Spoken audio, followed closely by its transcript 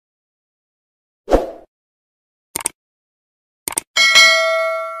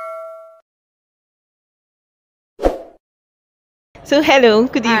So hello,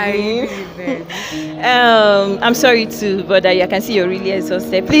 good Hi, evening. good evening. I'm sorry to bother you. I can see you're really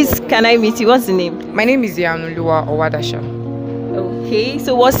exhausted. Please, can I meet you? What's the name? My name is Yanuluwa Owadasha. Okay,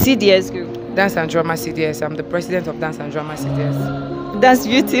 so what's CDS group? Dance and Drama CDS. I'm the president of Dance and Drama CDS. That's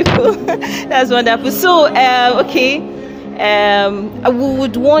beautiful. That's wonderful. So, okay, I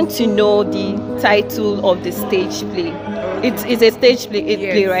would want to know the title of the stage play. It's a stage play,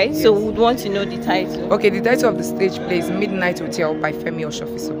 play, right? Yes. So we would want to know the title. Okay, the title of the stage play is Midnight Hotel by Femi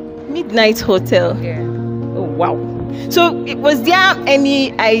Osofisan. Midnight Hotel. Yeah. Oh, wow. So was there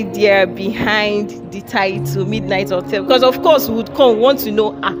any idea behind the title Midnight Hotel? Because of course we would want to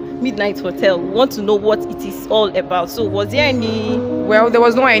know Midnight Hotel. We want to know what it is all about. So was there any? Well, there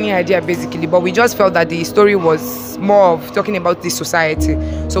was no any idea basically, but we just felt that the story was more of talking about the society.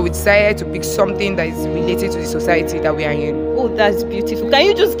 So we decided to pick something that is related to the society that we are in. Oh, that's beautiful. Can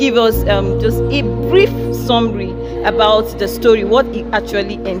you just give us just a brief summary about the story, what it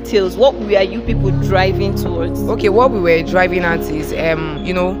actually entails? What were you people driving towards? Okay, what we were driving at is,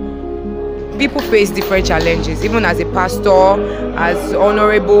 people face different challenges. Even as a pastor, as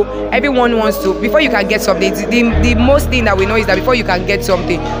honorable, everyone wants to. Before you can get something, the most thing that we know is that before you can get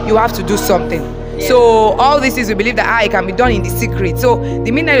something, you have to do something. Yeah. So all this is, we believe that it can be done in the secret. So the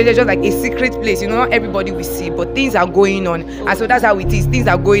midnight is just like a secret place. Not everybody will see, but things are going on, and so that's how it is. Things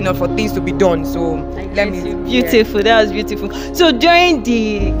are going on for things to be done. So beautiful. Yeah. That was beautiful. So during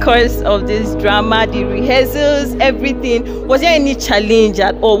the course of this drama, the rehearsals, everything, was there any challenge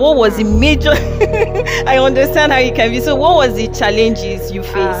at all? What was the major? I understand how it can be. So what was the challenges you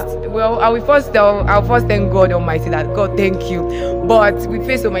faced? Well, I'll first thank God Almighty that God thank you. But we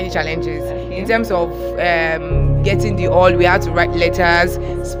faced so many challenges in terms of getting the hall. We had to write letters,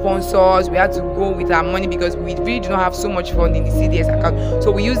 sponsors. We had to go with our money because we really do not have so much fund in the CDS account.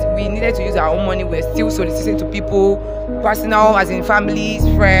 So we needed to use our own money. We're still soliciting to people, personal, as in families,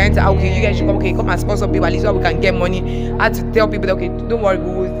 friends. Okay, you guys should come. Okay, come and sponsor people. At least so we can get money. I had to tell people that, okay, don't worry,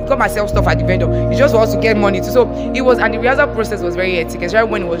 we will come and sell stuff at the vendor. It's just for us to get money too. So it was, and the rehearsal process was very hectic, especially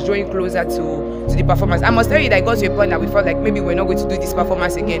when it was drawing closer to the performance. I must tell you that it got to a point that we felt like maybe we're not going to do this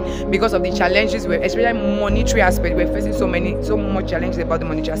performance again because of the challenges, especially monetary aspect. We're facing so much challenges about the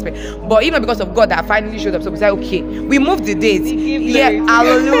monetary aspect. But even because of God that finally showed up, so we said, okay, we moved the date. Yeah,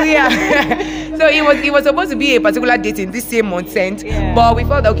 hallelujah. So it was supposed to be a particular date in this same month, but we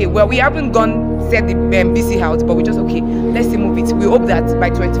felt okay, well, we haven't set the BC out, but we just, okay, let's move it. We hope that by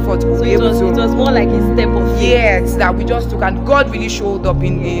 24th we'll be able to. It was more like a step of faith. Yes, that we just took, and God really showed up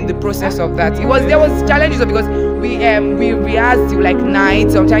in the process of that. There was challenges because we rehearsed till like 9,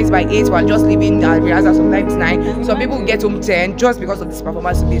 sometimes by 8 while just leaving our rehearsal, sometimes 9. Some people get home 10 just because of this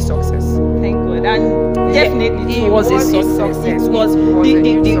performance to be a success. Thank God. And definitely it was a success. It was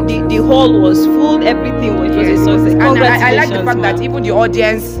the hall was full, everything was a success. And I like the fact that even the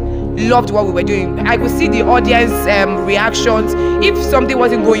audience loved what we were doing. I could see the audience reactions. If something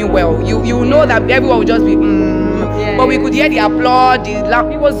wasn't going well, you know that everyone would just be but we could hear the applaud, the laugh.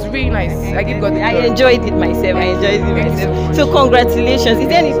 It was really nice. I give God the glory. I enjoyed it myself. So congratulations. Is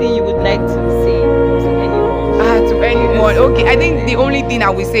there anything you would like to say to anyone? Okay, I think the only thing I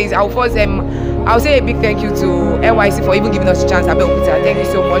will say is I'll say a big thank you to Nysc for even giving us a chance. ABK, thank you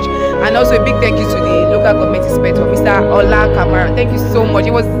so much. And also a big thank you to the local government inspector, Mr. Ola Kamara. Thank you so much.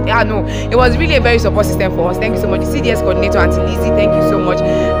 It was really a very support system for us. Thank you so much. The CDS coordinator, Auntie Lizzie, thank you so much.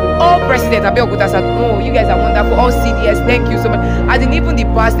 All president ABK said, oh, you guys are wonderful. All CDS, thank you so much. As in even the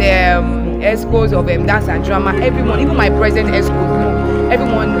past escorts of Dance and Drama, everyone, even my present escort,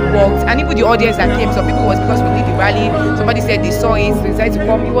 everyone worked, and even the audience that came. Some people was because we did the rally. Somebody said they saw it, they decided to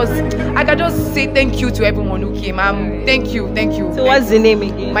come. I can just say thank you to everyone who came. Thank you. So what's the name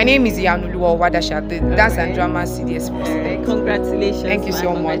again? My name is Yanuluwa Owadasha, the Dance and Drama CDS president. Congratulations. Thank you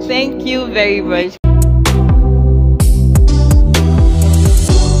so much. Thank you very much.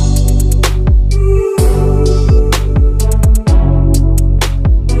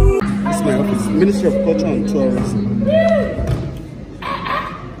 This is my office, Ministry of Culture and Tourism.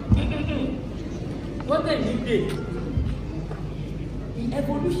 What a new day. The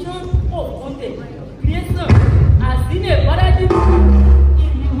evolution of content creation has been a paradigm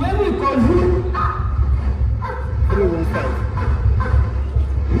in the way we consume. 315.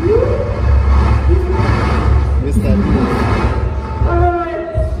 Mr.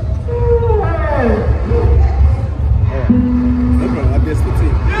 No problem, I'll be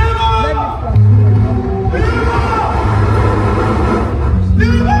expecting.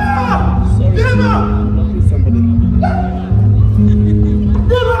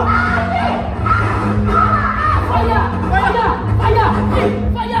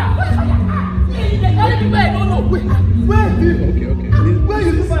 Fire!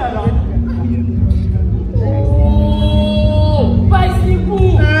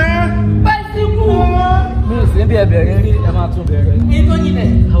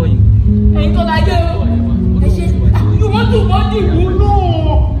 How are you? You want to body? No.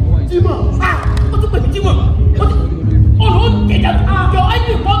 Jima. What to put Jima? Oh, get up. Your ID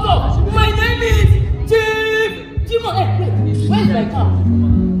photo. My name is Chief Jima. Hey, where's my car?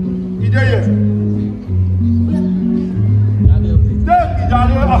 He's there.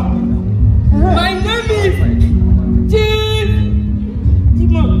 My name is Chief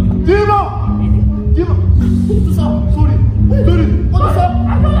Jima. Sorry. What's up?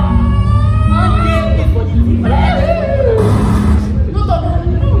 My name is for the team.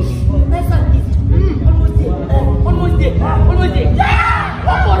 Nice and easy. Almost there.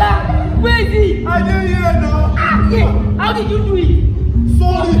 Where is he? I didn't hear now. Yeah. How did you do it?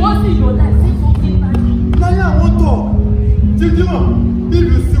 Sorry. What's in your life? Say something bad. Now I won't talk. Jima, if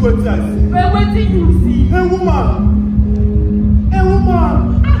you see what I see. Well, what did you see? A woman.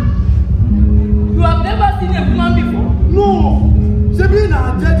 You have never seen a woman before? No. She be in a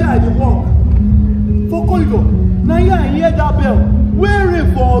judge at the walk. For corridor. Now I hear that bell.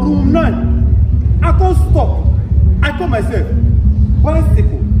 Waiting for room 9. I can't stop. I call myself.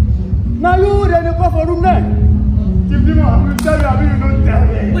 Bicycle. Now you ready for room 9? Jima, I will tell you, I mean you don't tell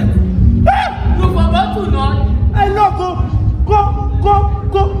me. Wait. You forgot to know? I know, go.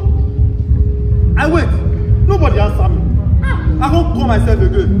 I wait. Nobody answer me. I won't call myself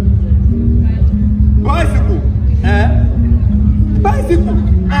again. Bicycle.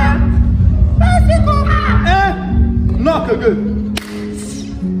 Knock again.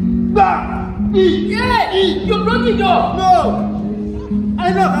 Bah! Yeah! You broke the door! No! I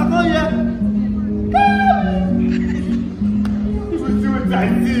knock, I can't hear. You will see what I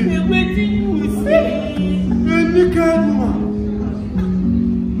see. What did you see? A naked woman.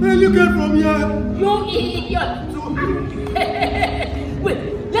 A naked from here. You idiot! Wait,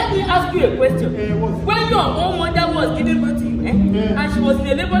 let me ask you a question. When your own mother was giving birth to you, and she was in a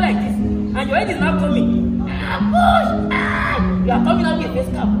labor like this, and your head is not coming, push! You are coming out with a face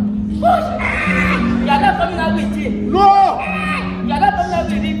cap. Push! You are not coming out with chain. No! You are not coming out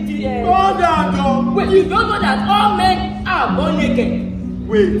with it. No. Wait, you don't know that all men are born naked.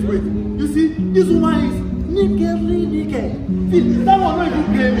 Wait. You see, this woman is naked. See, that one not even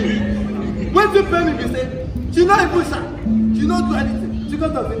pay me. When she pay me, she say, she not even shy. She not do anything. She got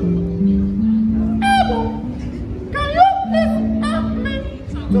to say, Ebo, can you please help me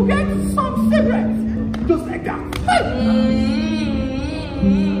to get some cigarettes? Just like that.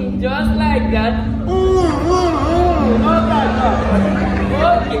 Just like that. Not like that.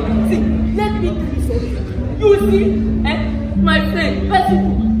 Okay, see, let me tell you something. You see, my friend,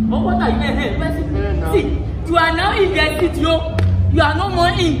 Bicycle, what are you Bicycle? See, you are now in the city, you are no more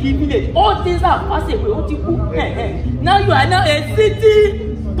in the village. All things are passed away. Now you are now a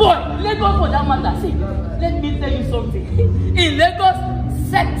city boy. Lagos for that matter. See, let me tell you something. In Lagos,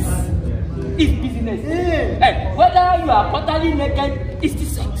 sex is business. Whether you are totally naked, it's the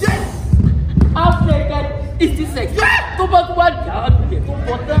sex. Yes! Half naked, it's the sex. Yes! You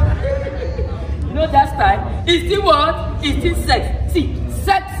know that style? It's the what? It's the sex. See,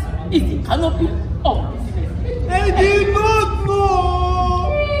 sex is the canopy of business. I did not know.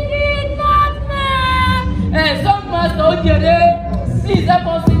 Some master, please help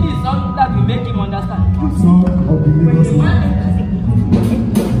us sing this song that will make him understand.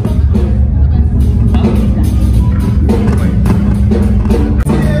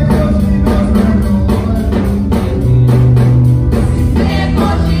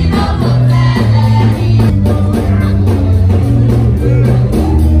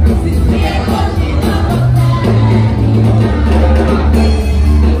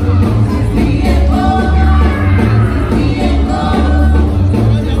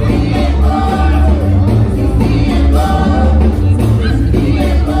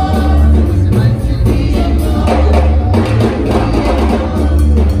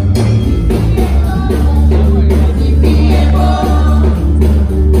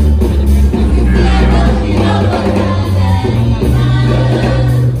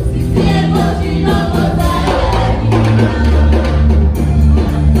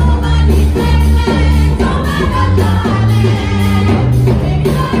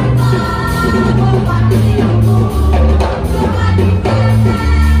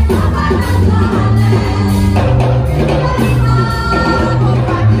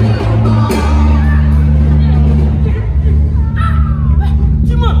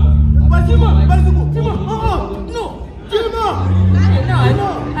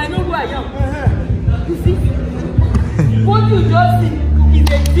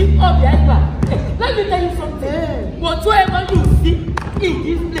 Whatsoever you see in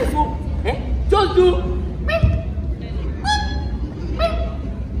this place, just do.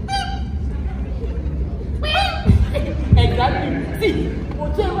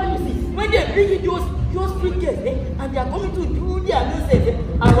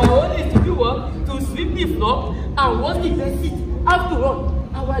 up and watch the best seat. After all,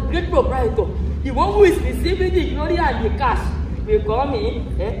 our great proprietor, the one who is receiving the glory and the cash, will come in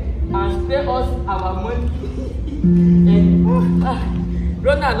and pay us our money.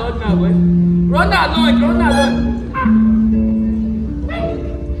 Run along now, boy. Run along.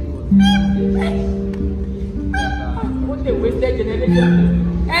 What a wasted generation.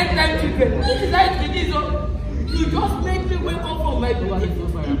 End time children. This is how it is. You just made me wake up from my bed.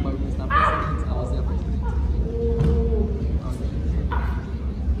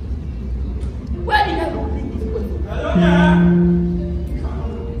 Where did I go?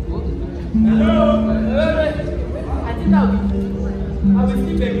 Hello. I think I will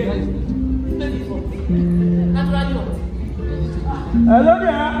sleep again. Naturally not. Hello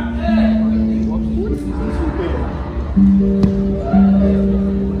there.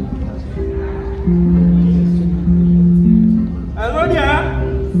 Hello there.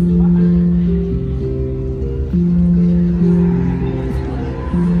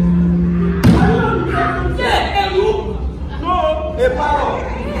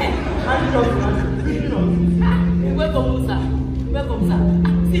 Welcome, sir.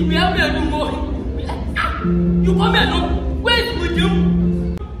 See, we have no more. You come here, no? Where is Muju?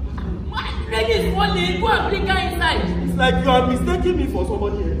 My leg is falling. Go and bring her inside. It's like you are mistaking me for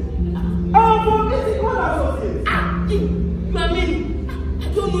somebody else. I'm from physical associates. You are many. I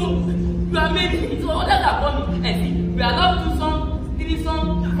don't know. You are many. It's all that are coming. And see, we are allowed 2 songs, 3 songs,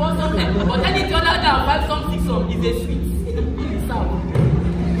 4 songs, but anything other than 5 songs, 6 songs is a sweet.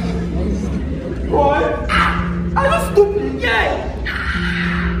 Boy, are you stupid? Yeah.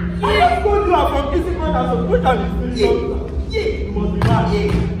 I just told you I'm from physical associates. You must be mad.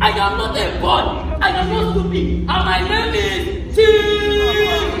 I am not a boy. I am not stupid. And my name is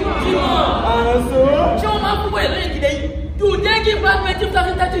Chief. And so? Show my boy today. Today, give back my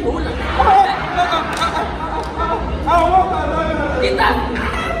 2030 whole life. I want to It has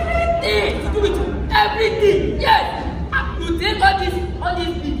everything to do with everything. Yes. You take all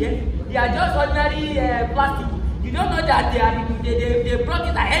these big, they are just ordinary plastic. You don't know that they brought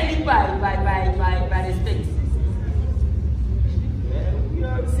it ahead by respect.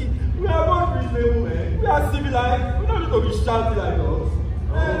 We are both reasonable, man. We are civilized. We don't need to be shouting like us.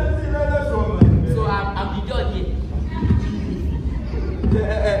 Let's go, man. So I'm the judge here.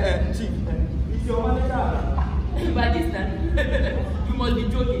 Chief, is your manager? By this time, you must be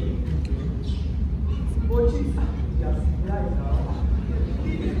joking. Oh, Chief, you are civilized now.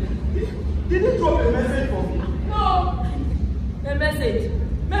 Did he drop a message for me? No, a message.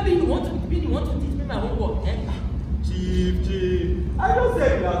 Maybe you want to teach me my homework, eh? Chief, I don't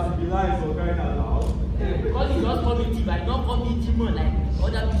say you are civilized or kind of loud. Because you just call me Chief, I don't call me Jimon like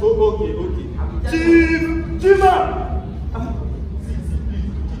other people. Okay. Chief, Jimon! See,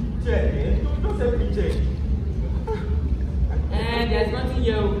 please, check, eh? Don't say please check. And there's nothing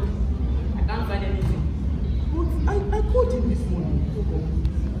here. I can't find anything. But I called him this morning.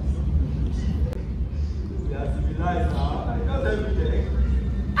 You are civilized now. I can't help you check.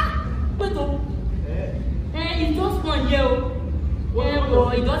 Wait up. It's just one here. But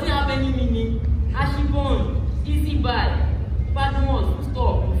it doesn't have any meaning. Ashibon, easy buy, Badmus,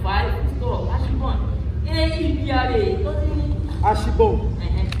 stop, 5, stop, Ashibon. EBRA, it doesn't. Ashibon,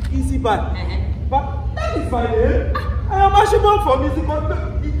 easy buy. But that is my name. I am Ashibon from music, but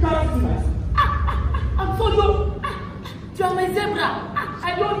it can't be nice. I'm sorry, you are my zebra. I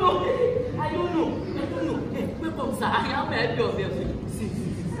don't know. Welcome, sir. I am help yourself. See.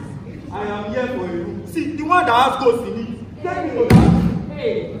 I am here for you. See, the one that has ghosts in it. Tell me about.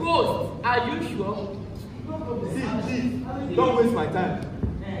 Hey, ghost, are you sure? See, please, don't waste my time.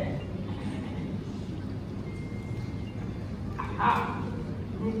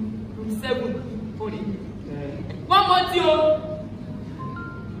 Room 7. Hold it. One more thing.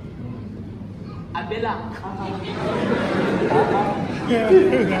 Abella.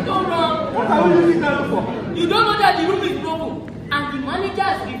 Don't run. What are you using that for? You don't know that the room is broken. And the manager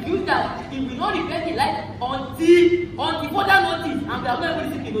has refused that he will not repair the light until further notice. And we have not even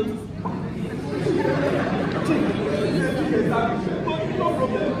received the notice. No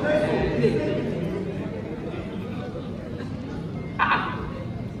problem.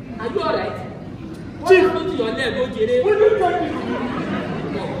 Are you alright? What Chief, happened to your leg, Ojere? will you tell me?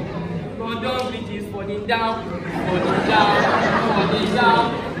 London Bridge is falling down.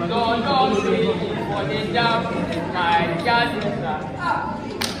 London Bridge is falling down. My God,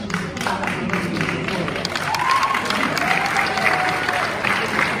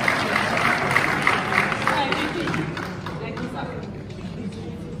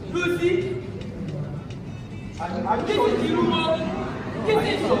 Lucy, this is the room. This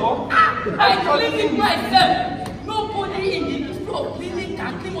is your. I clean it myself. Nobody in the store cleaning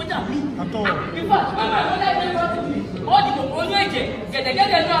can clean more than me. At all. In fact, when my mother came out to me, all the people get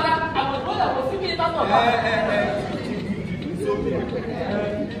I was told I was sleeping in that house. It's okay.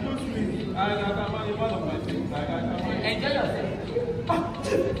 Enjoy yourself.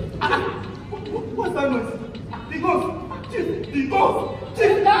 What's that noise? The ghost! Chief! The ghost!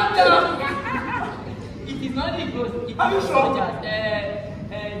 Chief! Calm down! It is not the ghost. It is Are you the sure? soldiers.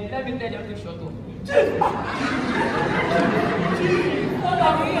 Let me tell you to shut up. Chief! Hold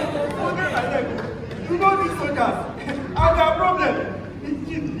on here. Okay, my leg. You know these soldiers. And their problem.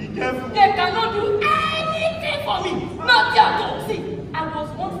 Chief, be careful. They cannot do anything for me. Not their dog. See, I was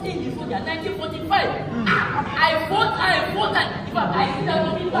once in the soldier 1945. I fought. In fact, I see that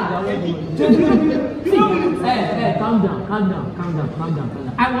coming back. Hey, calm down.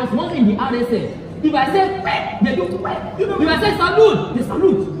 I was once in the RSS. If I say they do if I say salute, they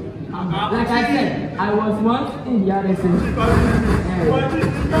salute. Like I said, I was once in the RSS.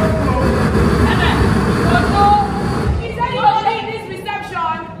 Is anybody in this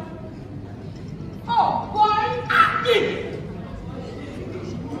reception? Oh, boy.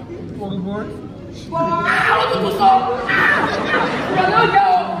 Boy? Boy. I am not a boy.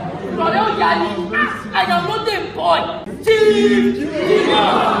 I am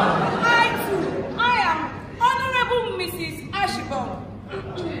Honorable Mrs. Ashibon.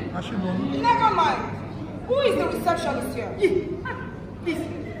 Never mind. Who is the receptionist here? Please,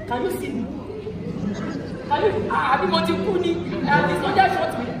 can you see me? Can you? Have you want to put me? The soldier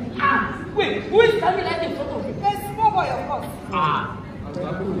shot me. Wait, who is standing like in front of me? A small boy, of course.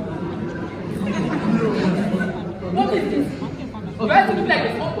 What is this? Do I have to look like a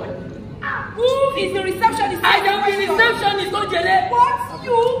small boy? Who is the receptionist? I am the receptionist, don't you know? What?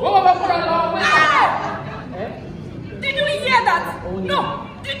 You? Did you hear that? No.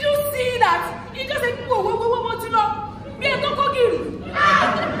 Did you see that? He just said, whoa, you know?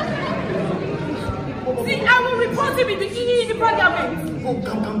 See, I will report him in the parliament. Oh,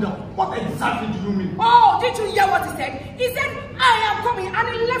 calm down. What exactly do you mean? Oh, did you hear what he said? He said, I am coming, and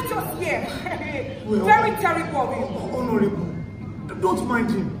he left us here. Well, very terrible. Honorable, don't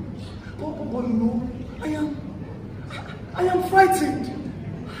mind him. But you know, I am frightened.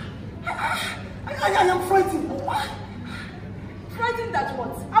 I am frightened. Frightened that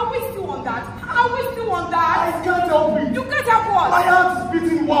what? Are we still on that? I can't help it. You can't help what? My heart is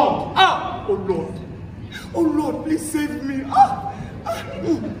beating wild. Oh Lord, please save me.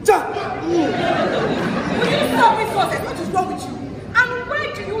 Will you stop this process? What is wrong with you? And where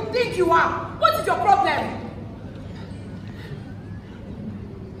do you think you are? What is your problem?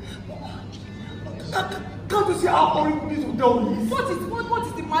 Can't you see how horrible this hotel is? What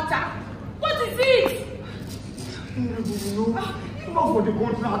is the matter? What is it? Not for the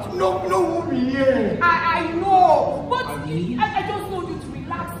contract. No woman here. I know, but I just told you to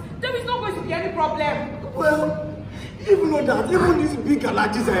relax. There is not going to be any problem. Well, even though that, even these big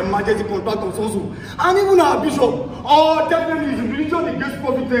allergies are emergency contractors also, and even our bishop, definitely is religion against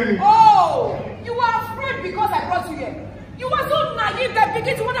profiteering. Oh, you are afraid because I brought you here. You are so naive that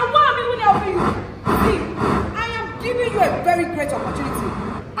begin to wonder why I'm even helping you. See, I am giving you a very great opportunity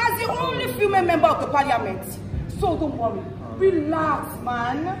as the only female member of the parliament. So don't worry. Relax,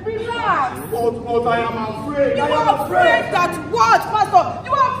 man. Relax. But I am afraid. You are afraid that what, Pastor?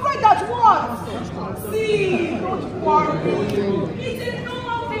 You are afraid that what? See, don't worry. It's a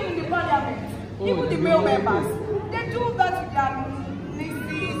normal thing in the parliament. Even the male members, they do that with their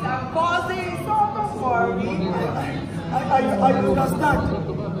nieces and cousins. So don't worry. I understand.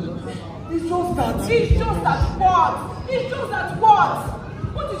 It's just that. What?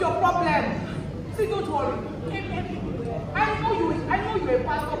 What is your problem? See, don't worry. I know you're a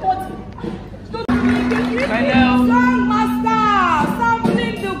pastor, but don't song master,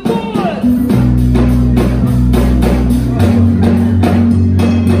 sampling the good.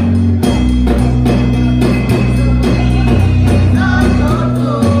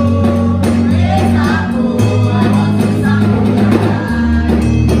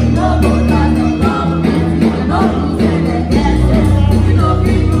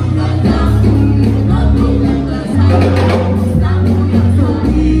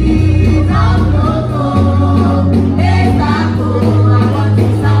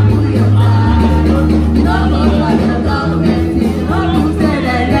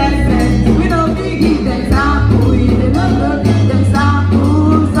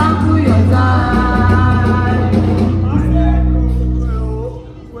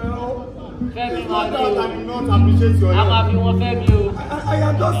 I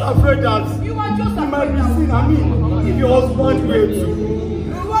am just afraid that you are just you might be seen. I mean, if your husband were to.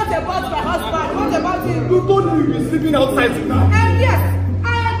 What about about my husband? What about him? You told me you'll be sleeping outside tonight. And yes,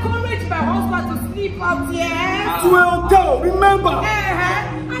 I encouraged my husband to sleep out here. To a hotel, remember?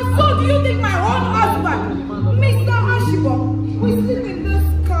 And so do you think my own husband, Mr. Ashibo, will sleep in this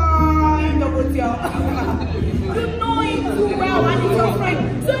kind of hotel? You know him too well and he's your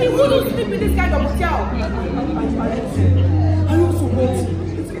friend, so he wouldn't sleep in this kind of hotel. I also want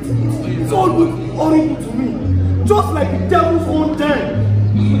it's all good horrible to me. Just like the devil's own den.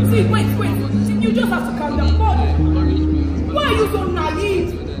 See, wait. You just have to calm down. God, why are you so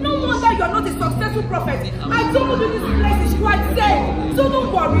naive? No wonder you're not a successful prophet. I told you this place is quite safe. So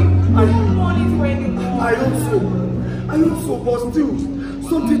don't worry. I don't want it for anymore. I hope so, but still,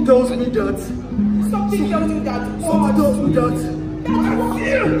 something tells me that. Something tells you that. Something tells me that.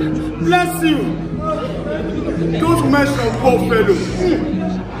 Bless you. Don't mention poor fellow.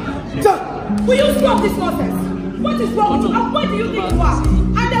 Will you stop this nonsense? What is wrong with you? And where do you think you are?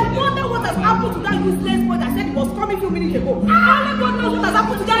 And then wonder what has happened to that useless boy that said he was coming a few minutes ago. Only God knows what has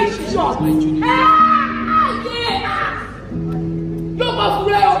happened to that useless boy.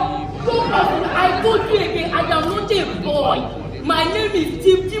 I told you again, I am not a boy. My name is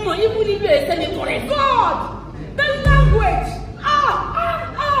Tim Timon, even if you are a senator. God! The language! I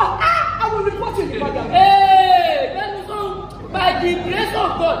will report you in the program. Hey, that is all by the grace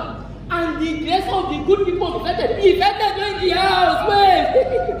of God and the grace of the good people who affected in the house. Wait.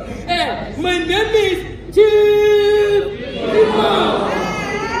 My name is Tim Timon.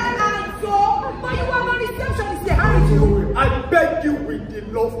 And so, but you are not receptionist here, aren't you? I beg you with the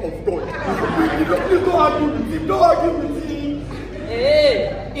love of God. Please don't argue with him. Don't argue with him.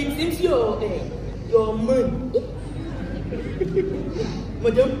 Hey, it seems your man.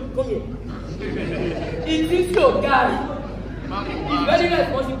 Madam, come here. It seems your guy. He's very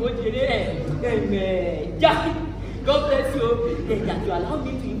responsible today. God bless you. That you allow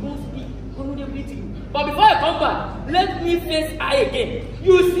me to even speak honorably to you. But before I come back, let me face I again.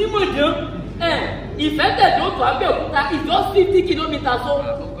 You see, madam, if I go to Abeokuta, it's just 50 kilometers. So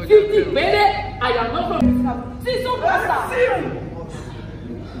 50 better. I am not from this. See, so faster.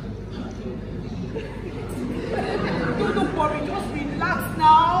 Don't worry, just relax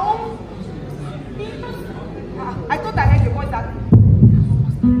now. I thought I heard your voice that.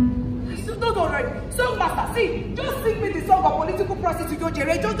 Don't worry. Song master, see, just sing me the song of political prostitute. Just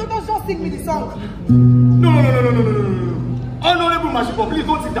sing me the song. No. Honorable Mashipo, please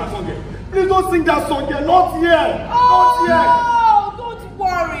don't sing that song here. Please don't sing that song here. Not here. Not here. Oh, don't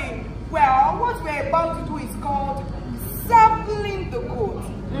worry. Well, what we're about to do is called sampling the goods.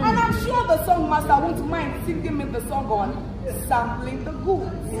 And I'm sure the song master won't mind singing me the song on sampling the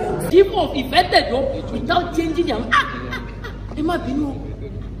goods. Deep of effected without changing them. Emma Binu.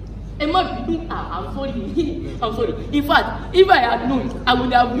 I'm sorry. In fact, if I had known, I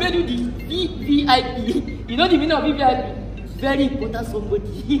would have made you the VVIP. You know the meaning of VVIP? Very important somebody.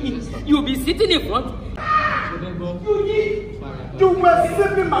 You'll be sitting in front. You were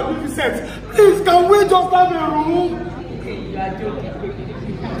saving magnificent. Please, can we just have a room? You are joking.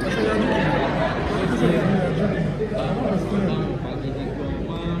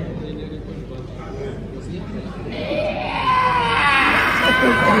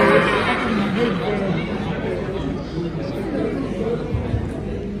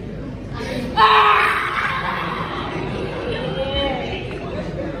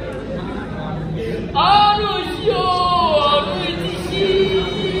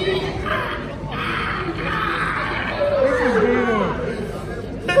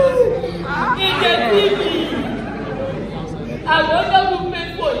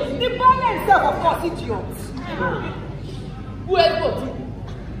 Of course, idiot. Who else but you?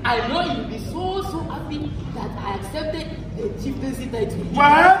 I know you'll be so happy that I accepted the chieftaincy title.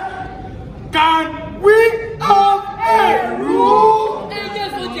 Well, can we have a room? In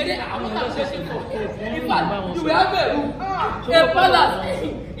fact, you will have a room, a palace.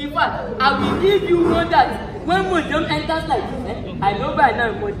 In fact, I will give you one that when Madam enters like this, I know by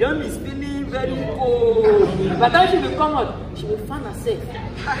now Madam is feeling very cold. By the time she will come out, she will find herself.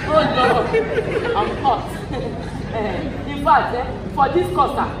 Oh no, I'm hot. In fact, for this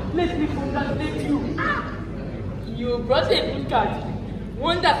course, let me congratulate you. You brought a good card,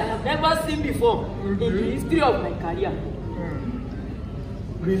 one that I have never seen before in the history of my career.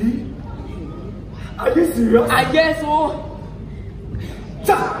 Really? Are you serious? I guess so.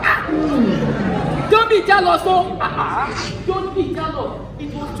 Don't be jealous, don't be jealous.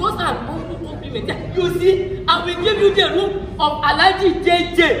 It was just an humble compliment. You see, I will give you the room of Alhaji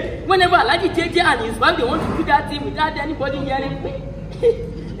JJ. Whenever Alhaji JJ and his wife they want to do that thing without anybody hearing,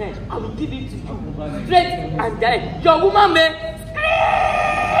 I will give it to you straight and direct. Your woman may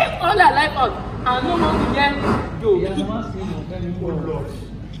scream life out and no one will get you.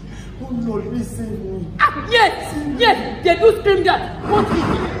 Oh Lord, please save me. Ah, yes, they do scream that. What is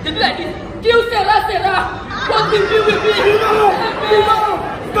it? They do like this. Kill Sarah. What will you with me?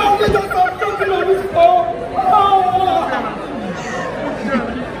 Stop me, just stop talking on this phone.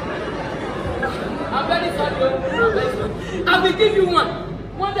 I'm very sorry. I will give you one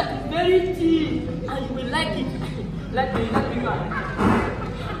that is very cheap and you will like it. Let me give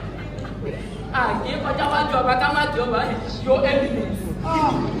what I want your enemies.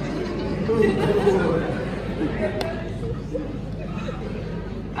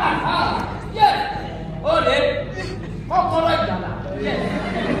 Yes. Ole. Yes.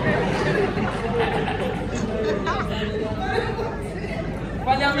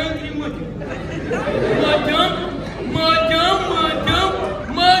 Parliament remote. Madam,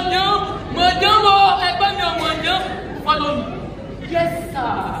 follow me. Yes,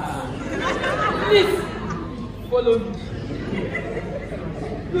 sir. Please follow me.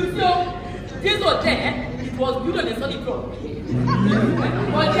 You see, this hotel, it was built on a solid rock.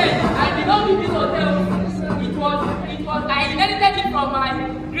 But then, I did not build this hotel. I inherited it from my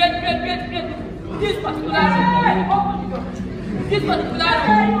great. This particular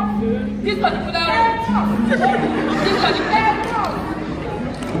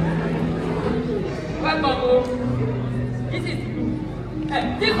welcome. This is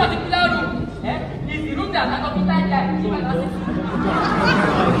this particular room is the room that an officer died.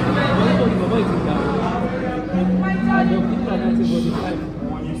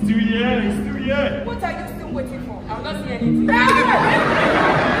 He's still here. What are you still waiting for? I'm not seeing anything.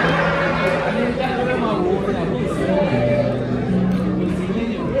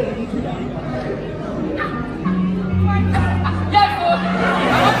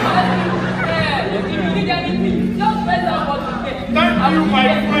 Thank you, my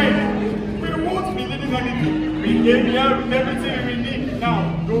friend. We won't be needing anything. We came here with everything we need. Now,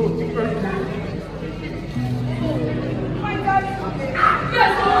 go to work. My God,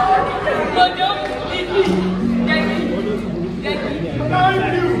 Thank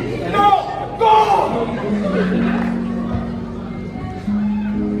you. No, go.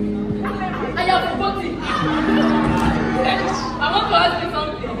 I have forgotten. I want to ask you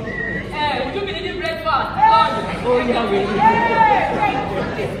something. Would you be needing breakfast? Oh, yeah, we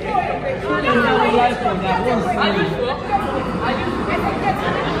Are you sure?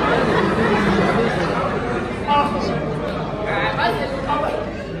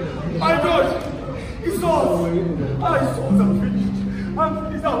 My God, it's all. My souls are finished. I'm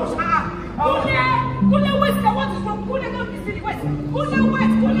finished. Kule West, what is from Kule not the city West? Kule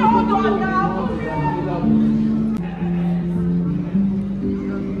West, Kule hold on now.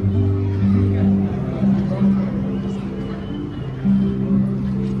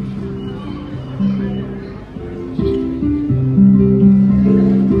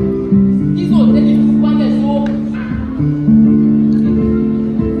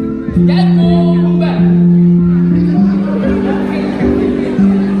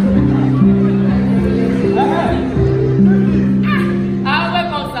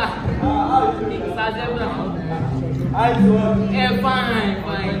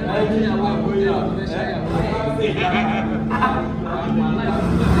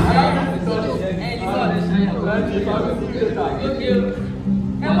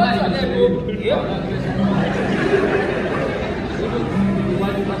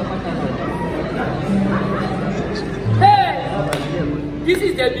 This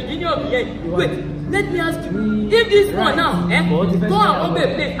is the beginning of the end. Wait, let me ask you. If this one now, go and open a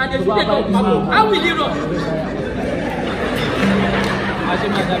place and they shoot a dog, how will he run?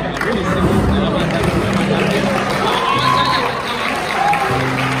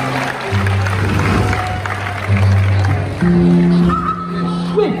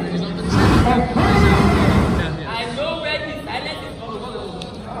 Wait. I know where the silence is from.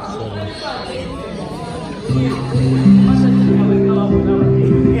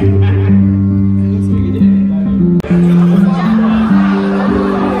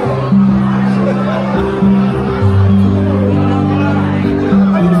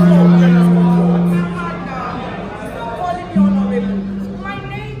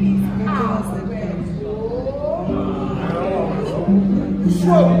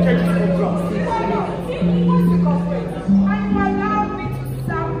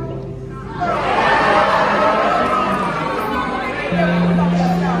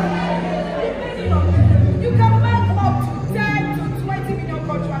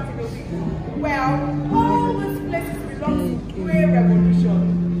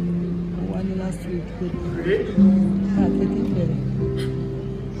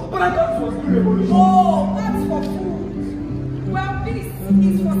 But But I thought it was good revolution. Oh, that's for food. Well, this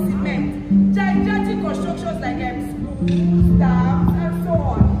is for cement. Gigantic constructions like schools, dams, and so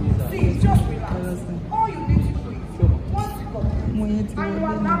on. See, just relax. All you need to do is once you come and you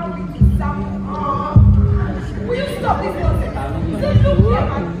allow me to sample. Will you stop this nonsense? Say, look here,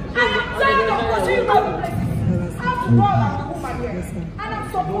 man. I am tired of watching you go to places. After all, I'm a woman here, and I'm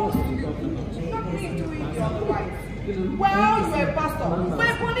supposed to not me doing your wife. Well, you're a pastor, but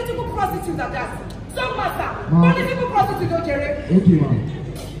a political prostitute at that. So, master, political prostitute, don't you? Okay, ma'am.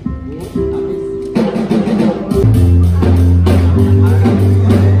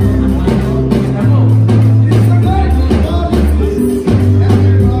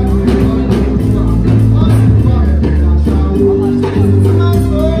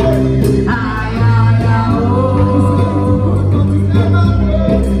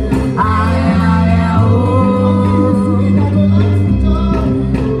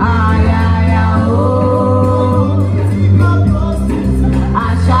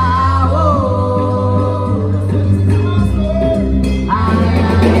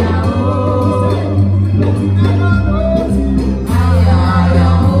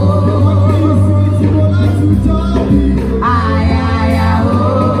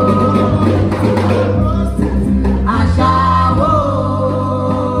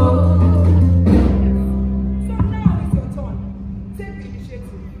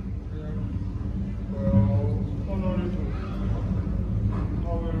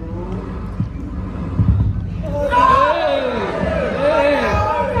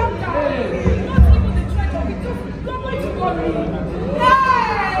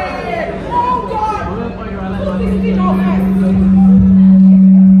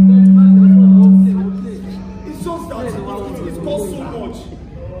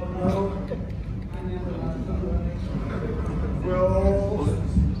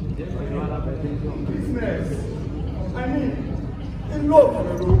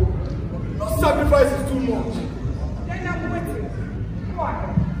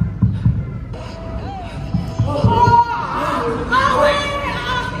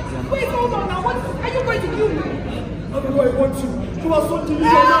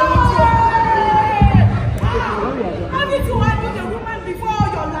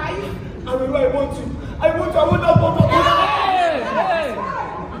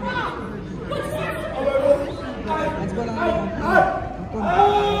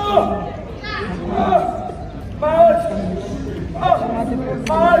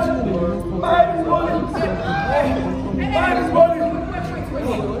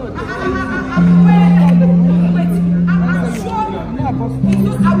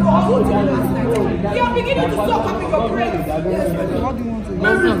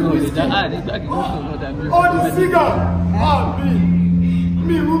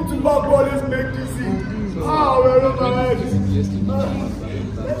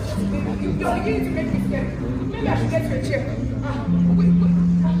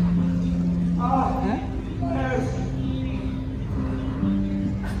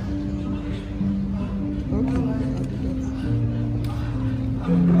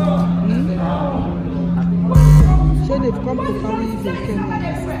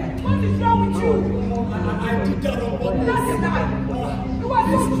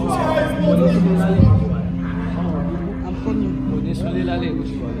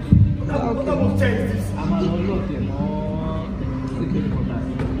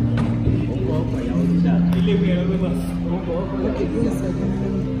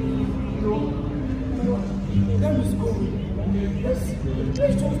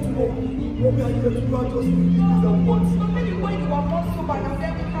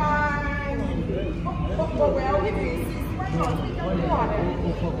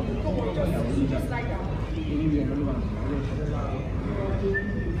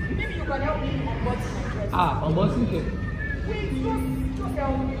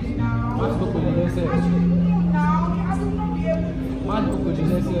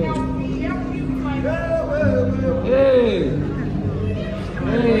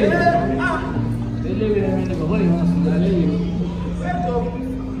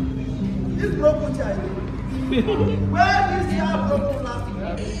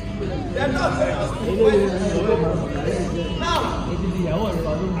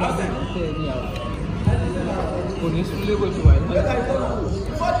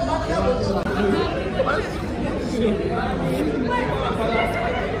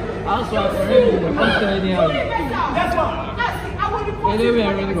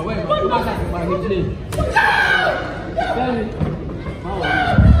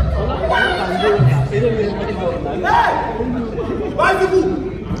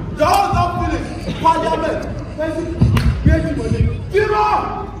 Just not finished. Parliament. Where's the money? Give up!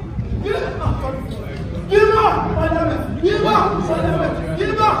 Give up! Give up! Parliament! Give up! Parliament!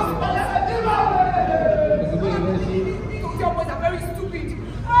 Give up! Give up! These young boys are very stupid.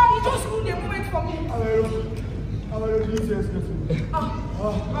 You just ruined the moment for me.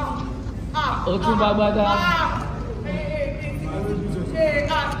 Ogun Bagbada.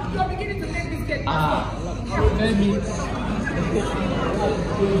 You're beginning to make this get Femi.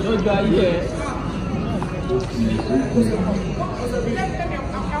 Don't go here.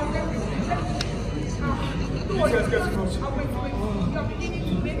 You're beginning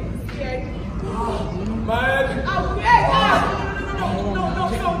to make this get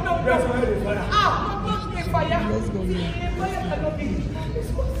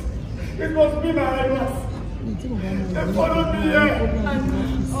It must be my eyeglass. They followed me here.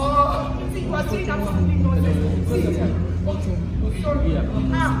 See, you are saying that something nonsense.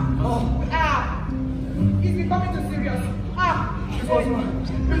 It's becoming too serious.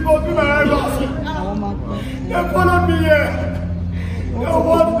 It must be my eyeglass. They followed me here. They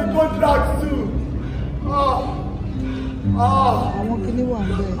want the contract too.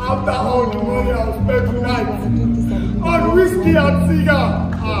 After all the money I've spent tonight on whiskey and cigar.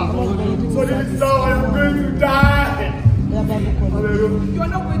 So this is how I am going to die. You are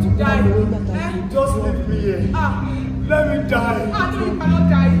not going to die. Just leave me here. Let me die. No, you cannot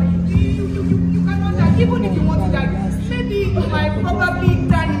die. You cannot die. Even if you want to die, maybe you might probably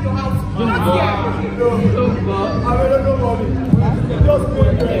die in your house. Not here. Don't worry. Just go to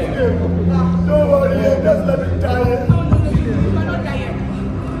escape. Don't worry. Just let me die. No, you cannot die here.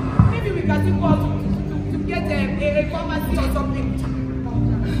 Maybe we can still go out to get a pharmacy or something.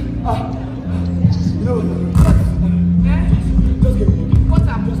 No. Just get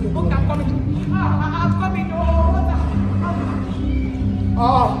water. Okay, I'm coming. I'm coming. Oh, water.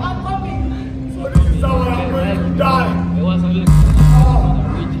 I'm coming. So this is how I am going to die.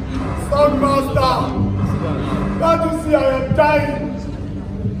 Soundmaster, can't you see I am dying?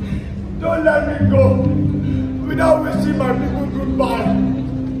 Don't let me go without wishing my people goodbye.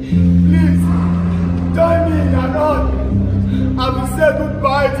 Please, join me in an on. I will say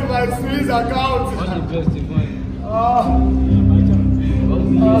goodbye to my Swiss account.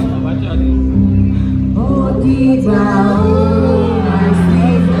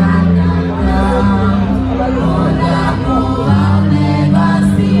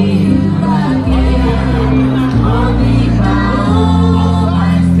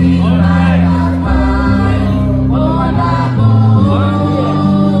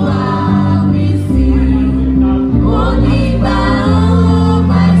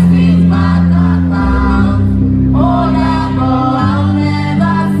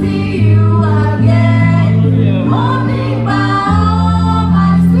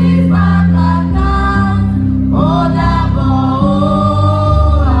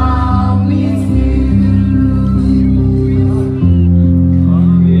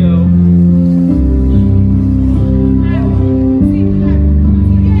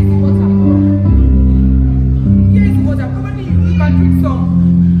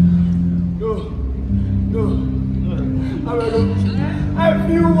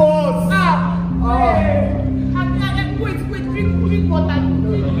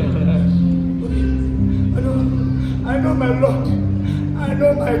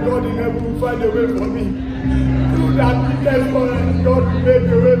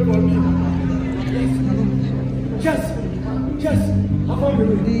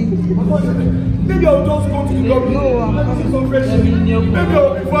 Maybe I'll just go to the lobby. Let me see some fresh air. Maybe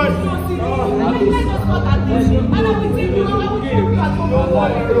I'll be fine.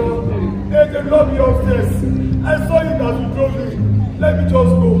 There's a lobby upstairs. I saw you that you drove me. Let me just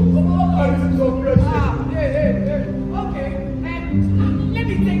go. I need some fresh air. Okay. Let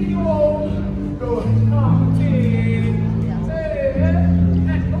me take you home. No.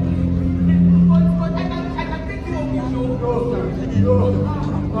 But I can take you home, you know. No.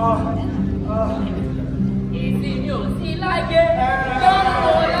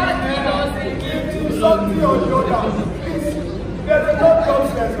 Something or the other. There's a lot of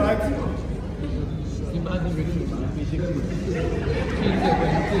upstairs, right?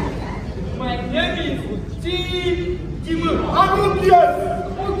 My name is Jimu. I'm who cares?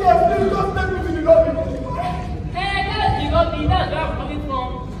 Who cares? Please just take me to the lobby. That's the lobby. That's where I'm coming from.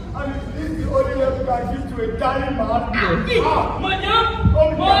 And this is the only way we can give to a dying man. Madam,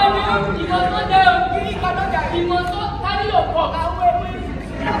 you must not die. You must not carry your cup.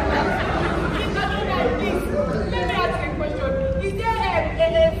 Let me ask you a question. Is there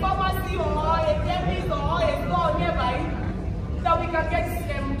a pharmacy or a dentist or a store nearby that we can get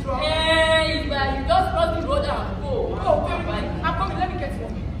drunk. Hey, you just cross the road and go. Oh, very fine. I'm coming. Let me get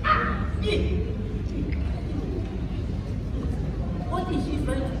one. What is she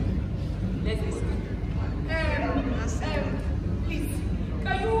trying to do? Let's listen. Please,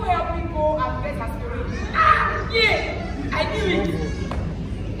 can you help me go and get her spirit? Yeah, I knew it.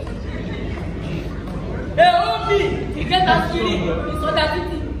 Hey, Obi, to get her spirit, it's not that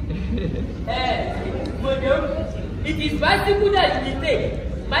easy. Madam, it is bicycle that you will take.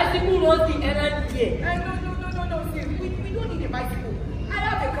 Bicycle runs the errand here. No, sis. We don't need a bicycle. I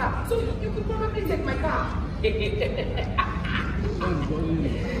have a car, so you could probably take my car. You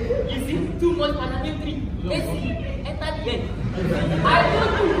see, too much parliamentary. Let's see, enter the end. I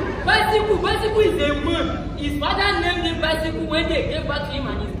told you, bicycle is a man. His father named him bicycle when they gave back to him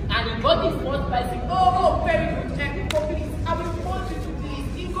and he got his first bicycle. Oh, very good. But please, I will want you to please.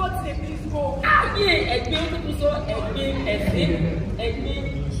 In God's name, please go. Yeah, again, please,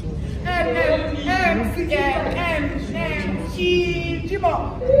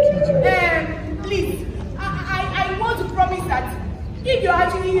 I want to promise that if you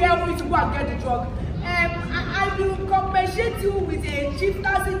actually help me to go and get the drug, I will compensate you with a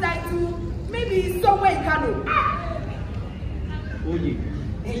chieftaincy title, maybe somewhere in Kano. Oh yeah.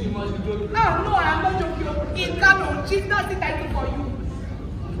 Hey, you must be joking. Oh no, I am not joking. In Kano, chieftaincy title for you.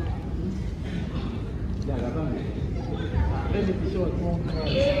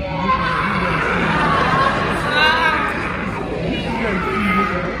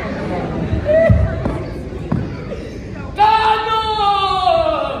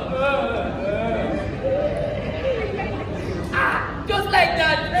 Just like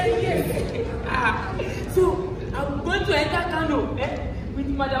that. Yes. So I'm going to enter Kano with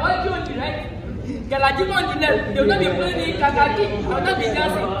Madam Ogun, right? Galajimo on the left. They will not be playing Kakaki. I will not be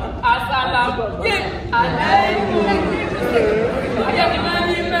dancing. Assalam. Yeah. Alaikum.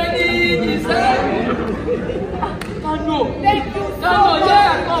 Kano. Thank you so much.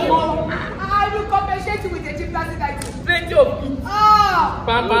 Yeah, come on. I will compensate you with a chieftaincy title. Plenty of it.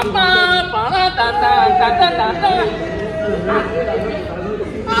 Pam pam pam pam ta ta ta ta ta ta.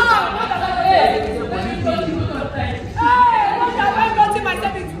 What have I gotten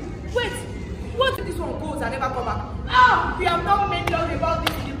myself into? Wait, what if this one goes and never come back? We have not mentioned about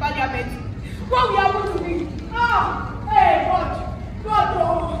this in the parliament. What we are going to do? Hey, God, oh.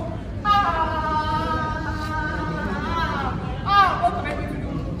 What am I going to do?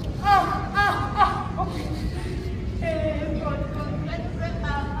 Okay. Hey, God.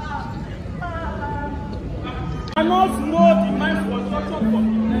 I must know the mind's construction for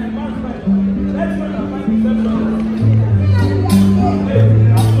let's go and find the hey,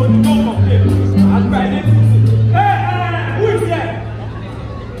 I'm going to go complain. I'll try it. Hey, who is here?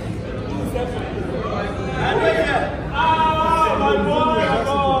 I'm here. My boy.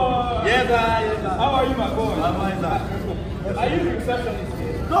 Yes, sir. How are you, my boy? I'm fine, sir. Are you the receptionist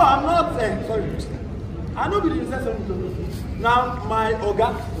here? No, I'm not. Sorry. I know the receptionist. Now, my Oga,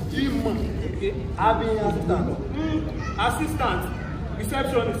 I've been assistant. Assistant,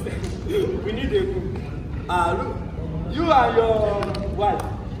 receptionist. We need a room. Look, you and your wife.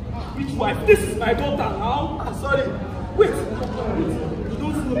 Which wife? This is my daughter now. Sorry. Wait. You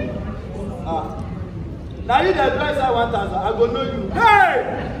don't know me. Now you the advisor 1000. I go know you. Hey!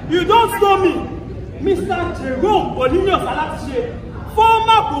 You don't know me. Mr. Jerome Polinius Alatishe,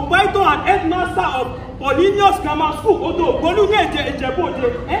 former proprietor and headmaster of Polinius Grammar School,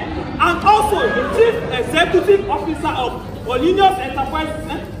 and also the chief executive officer of Polinius Enterprises.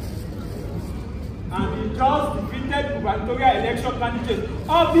 And he just defeated gubernatorial election candidate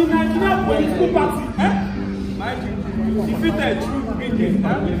of the Nigerian political party. Mind you, defeated through winning.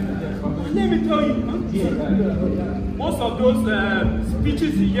 Let me tell you, most of those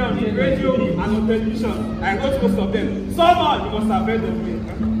speeches you hear on the radio and on television, I wrote most of them. Somehow you must have heard of me.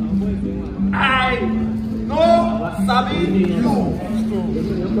 I know Sabi you.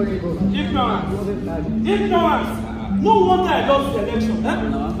 Ignorance. No wonder I lost the election.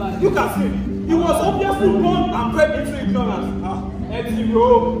 You can see, he was obviously born and bred into ignorance.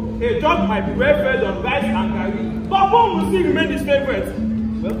 A dog might be well fed on rice and curry, but one will still remain his favorite.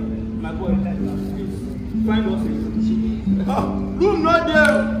 Well, my boy, find us. Room not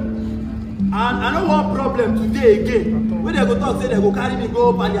there. And I don't want problem today again. When they go talk, say they go carry me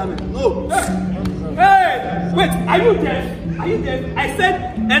go parliament. No. Hey, wait, are you there? Are you there? I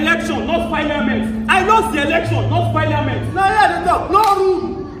said election, not parliament. I lost the election, not parliament. Now here they talk, no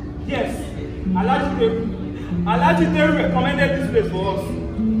room. Yes, Alhaji Teru recommended this place for us.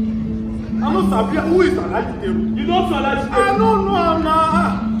 I'm not Sabia. Who is Alhaji Teru? You don't know Alhaji Teru? I don't know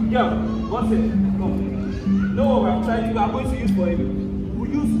now. Yeah, what's it? Come. No, I'm trying to. I'm going to use for him. We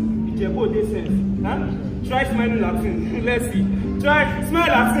use Ijebo de sense. Huh? Try smiling Latin. Let's see. Try smile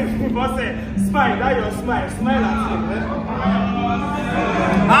Latin. Boss, smile. That your smile. Smile Latin.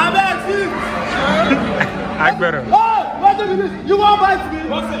 ABK. Agbero. Oh, what do you do? You want to bite me?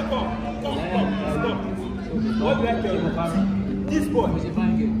 Boss, come. What do I tell you? This boy,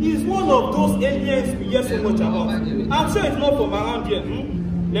 he's one of those aliens we hear so much about. I'm sure it's not from around here.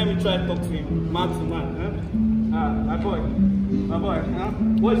 Let me try to talk to him, man to man. My boy,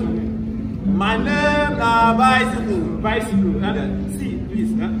 what's your name? My name is Bicycle. Bicycle. See,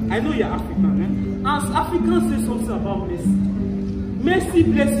 please, I know you're African. As Africans say something about mercy. Mercy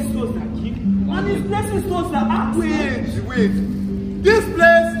blesses those that give, and it blesses those that ask. Wait. This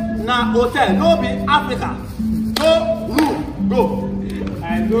place na hotel, no be Africa. No room, go.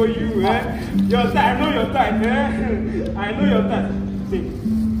 I know you, Your time, I know your time, I know your time.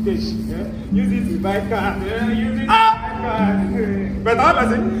 Take, use it to buy car, use it to buy car. But I'm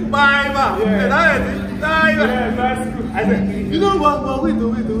saying, buy car. Yeah, that's good. I said, you know what? Wait.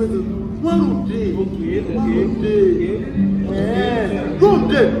 One room day. Okay. Room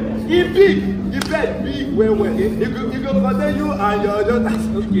day. He big. The bed big well. He go contain you and your daughters.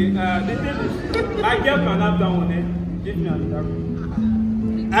 Okay. My girl can have that one. Give me another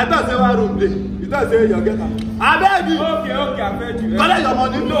room. I thought say one room day. You thought say your girl. I beg you. Okay, I beg you. Collect your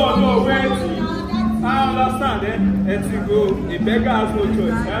money. No, wait. I understand, Let's go. A beggar has no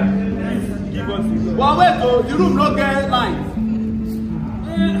choice, Please give us the room. But wait, the room no get line.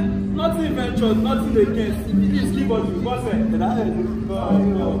 Nothing ventured, nothing against. Please give us the room. Boss,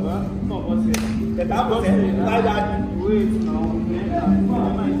 no, boss. Wait now.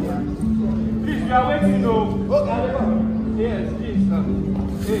 Please, you are waiting, no. Okay. Yes, please.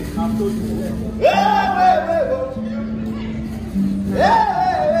 Hey, I'm told you. Wait.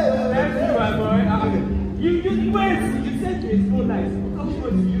 Thank you, my boy. You wait. You said it's so nice. How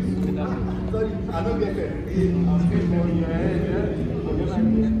much do you use? Sorry, I don't get it. I'm still for you.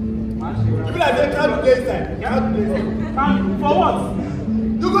 You like they can't play inside. For what?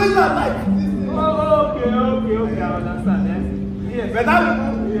 You go inside like this. Okay. I understand. Yes. Better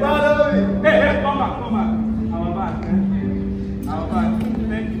Hey, come back. Our back.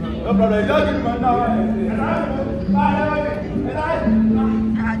 Thank you. No problem. You just give me my number.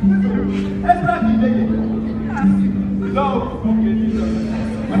 No, okay,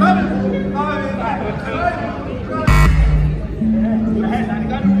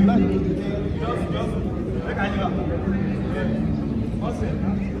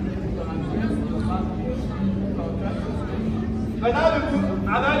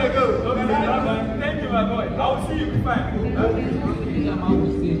 Thank you, my boy. I will see you fine.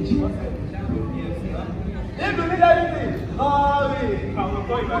 If you need anything, call me. I will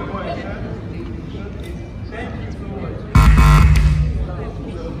call you, my boy. Thank you so much.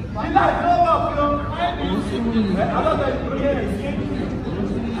 You like no work, you know? I'm not going to hear it.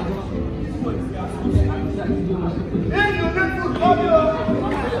 If you need food, call me.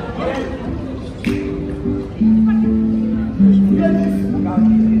 Get this.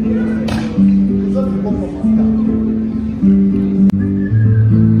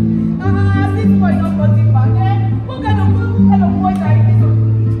 This boy not cutting back. What kind of boys are you?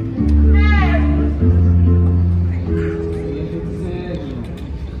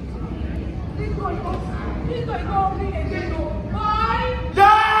 This boy go bring again. Boy.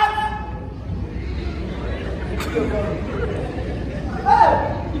 Dad! Hey!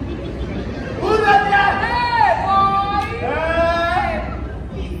 Who's that there? Hey, boy.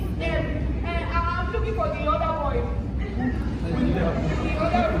 Hey! I'm looking for the other boy. The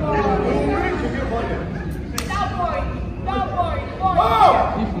other boy. That boy. Oh!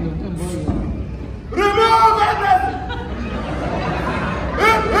 Remove that!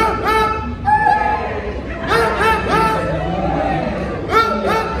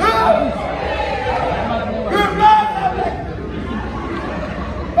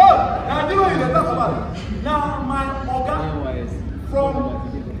 Now my organ from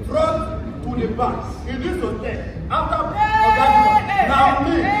front to the back in this hotel. After organ, now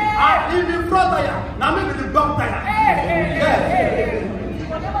me, I'm in the front tire. Now me in the back tire. Yes.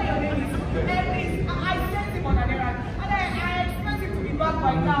 Whatever your name is, please, I sent him on an errand, and I expect him to be back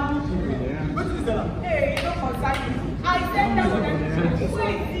by now. What is that? Hey, you don't concern me. I sent that on an errand.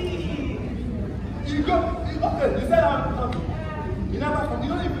 Wait, You go. Okay, you said I'm. You never come. You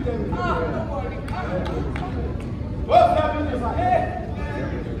don't even tell me. don't worry. What's happening? Hey.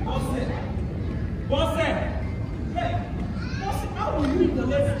 Boss, hey, how will you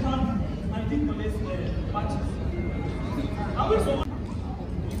collect stamp and did collect matches? I wish so.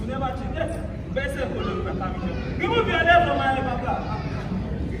 You will never change. Yes, best for the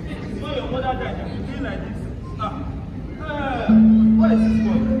acting like this? What is this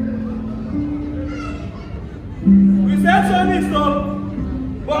boy? Receptionist,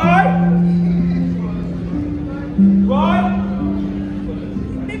 boy! Boy!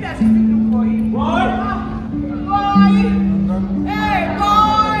 Maybe I should look for him. Boy! Boy! Hey,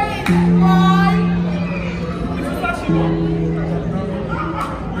 boy! Boy! This is Ashimo.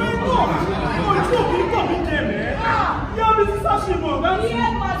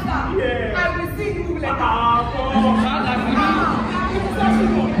 Yes, master. Yeah. I will see you later.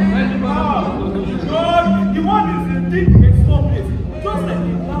 God, the one is a deep explore place. Just like a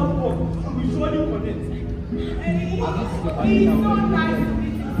loud boy, we surely connect. He's so nice to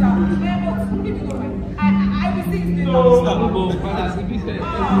meet you, sir. I will see you later. No.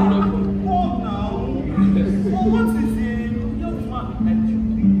 Oh, now. Oh, what is it? Young man like you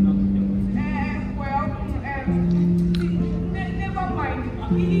doing now? Well, never mind.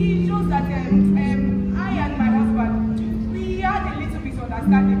 It's just that I and my husband, we had a little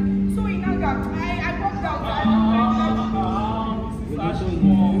misunderstanding. So in anger, I walked out. Mrs.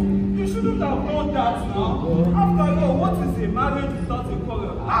 Ashimo, you shouldn't have done that now. After all, what is a marriage without a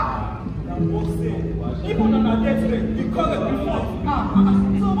quarrel? That was said. Even on our deathbed, we quarrel before.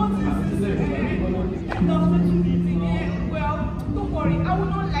 So what is this? Well, don't worry. I would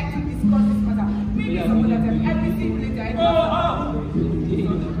not like to discuss this matter. Maybe some other time. I will see you later.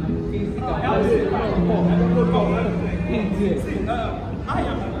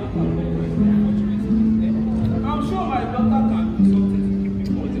 I'm sure my daughter can do something to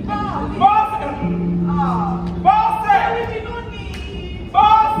keep me quiet. Boss! What is it,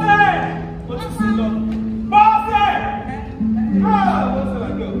 Lord? Boss!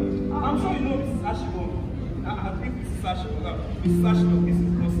 I'm sure you know Mrs. Ashimo. I think Mrs. Ashimo. Mrs. Ashimo, this is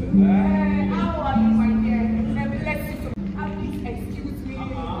Boss. How are you, my dear? Let's see some. Please excuse me.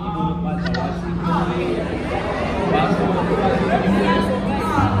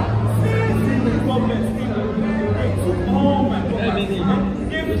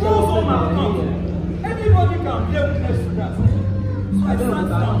 Everybody can play with this grass. So I sat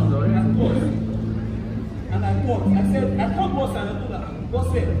down and I thought, I said, I told boss and I told her, boss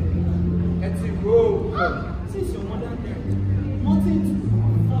said, let's go. Since your mother died, nothing to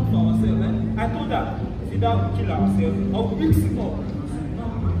fun for ourselves. I told her, either we kill ourselves or we mix it up.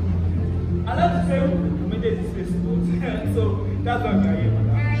 I like to say, we made this face. So that's why we are here,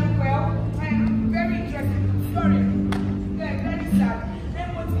 madam. Well, I'm very interested. Sorry. Very sad.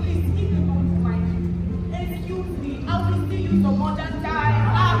 But please, if you don't mind, excuse me. I will see you some other time.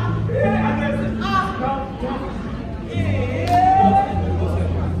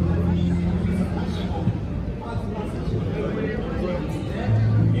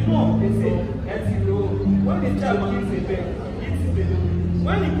 You know, they say, as you know, when the child gives a bird, it's the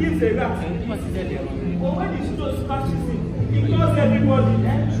when he gives a rat, it's the but when he still scratches it, he calls everybody.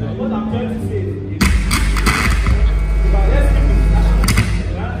 What I'm trying to say is, let's keep it.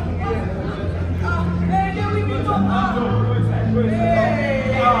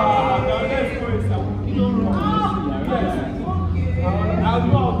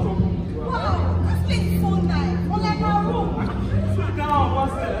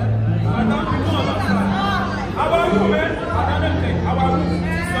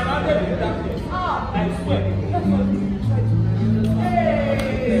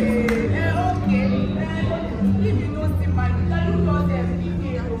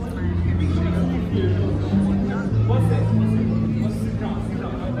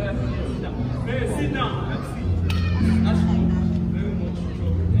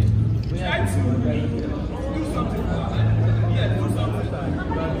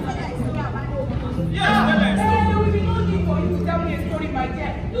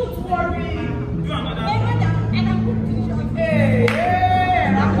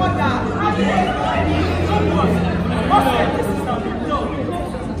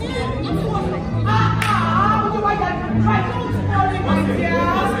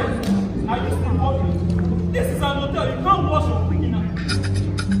 This is an hotel. You can't wash your beginner.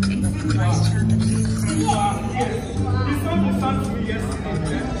 Yes. This one was sent to me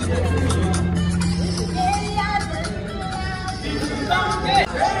yesterday.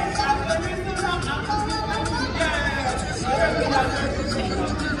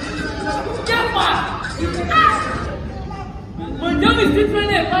 When Joe is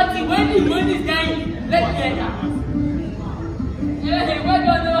different at party, when the money is dying, let's get that. Hey, what do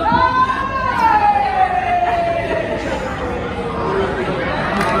you know?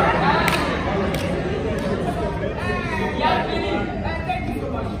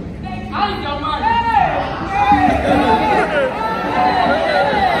 How is your man? Hey!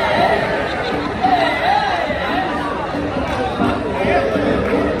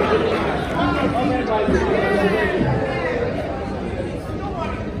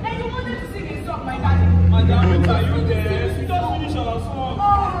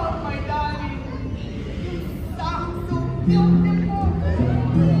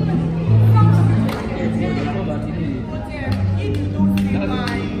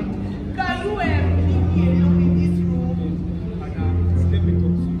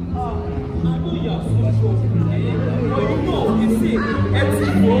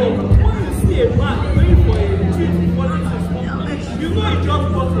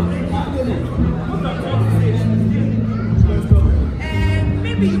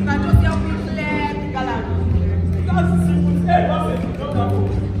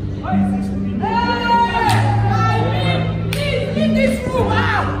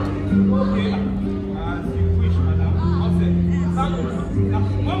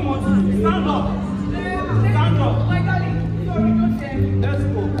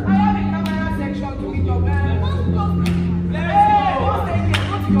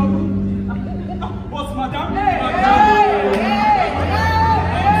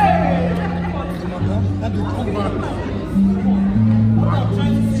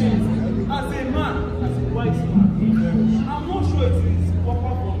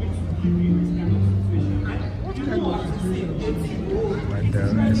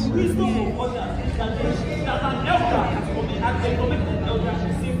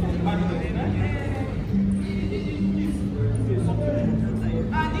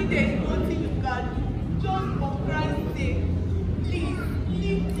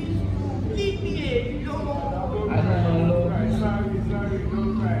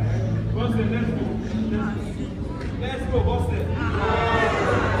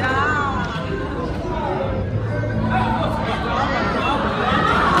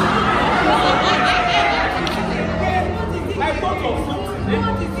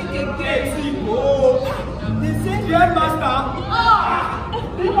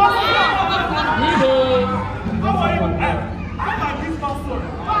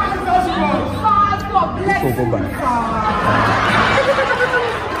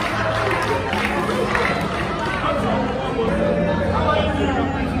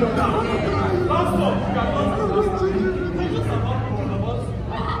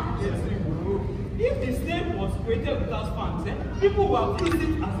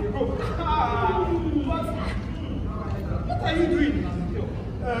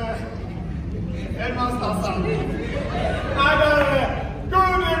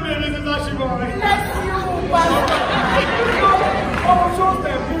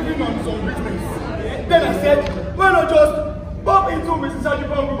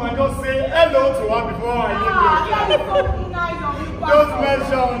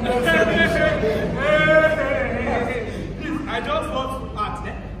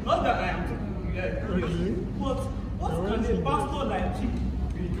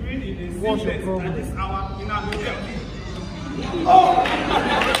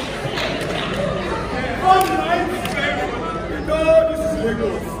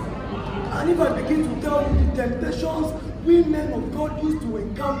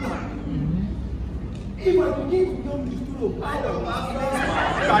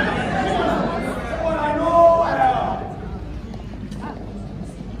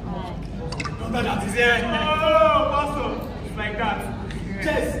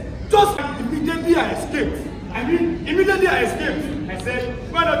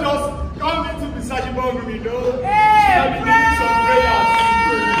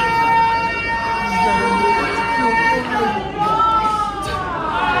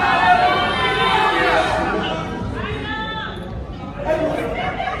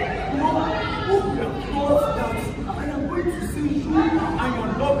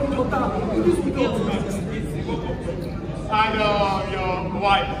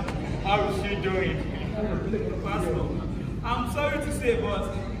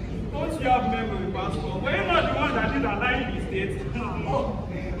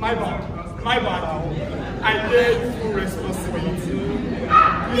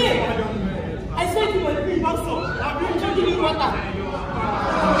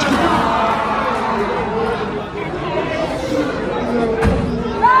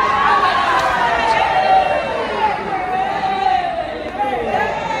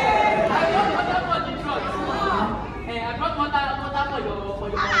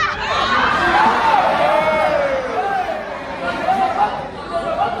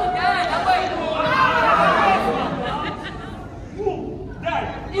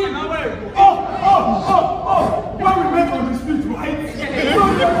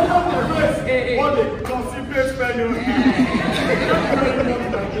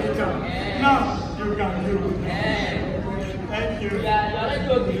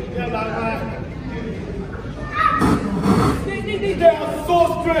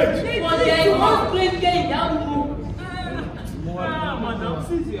 madam,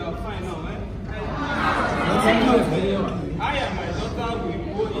 since you are fine now, I and my daughter will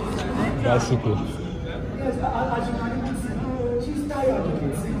go inside. That's cool. Yes, as you can even see, she's tired.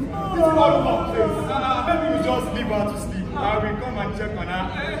 It's all over place. Maybe we just leave her to sleep. I will come and check on her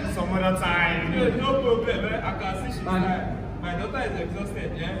some other time. Yeah, no problem, I can see she's tired. My daughter is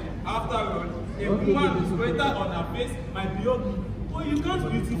exhausted, After all, a woman with sweater on her face might be ugly. Oh, you can't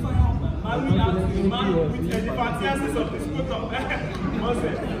beautify her. Marry her to a man with the fantasy of the scrotum.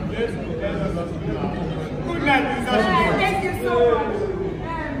 Moses, let's go. Good night, Mr. Thank you so much.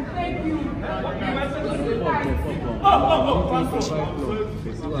 Thank you. Pastor.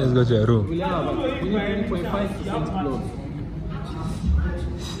 Let's go to your room.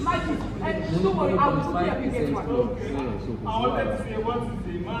 Magic, don't worry, I will see a big one. I wanted to say, what is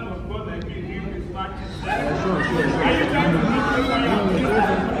the man of God that can give his matches? Are you trying to make me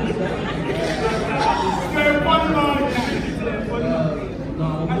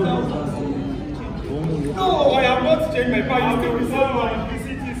No, I am not changing my mind. You still be so much.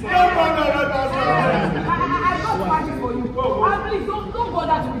 I got magic for you. Please don't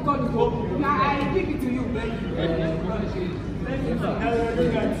bother to return it home. I give it to you.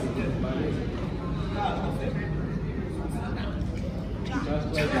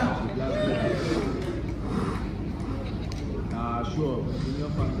 Sure.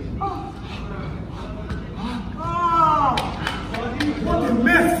 What a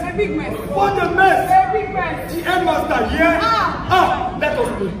mess! A big mess. What a mess! A big mess. The headmaster here. Let us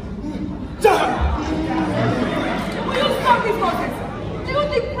play. Will you stop this nonsense? Do you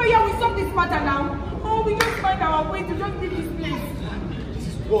think prayer will solve this matter now? Or we just find our way to just leave this place? This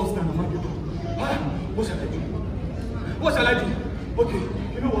is worse than a man. What shall I do? What shall I do? Okay,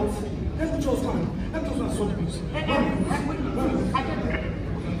 you know what? Let me just run. Let me just run solve this.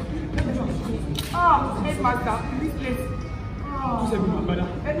 Headmaster, this place.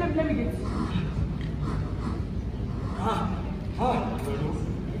 Let me get it.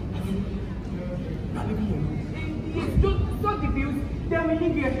 Yes, don't diffuse. Then we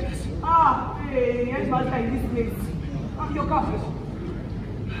leave here. Hey, headmaster in this place. Your car.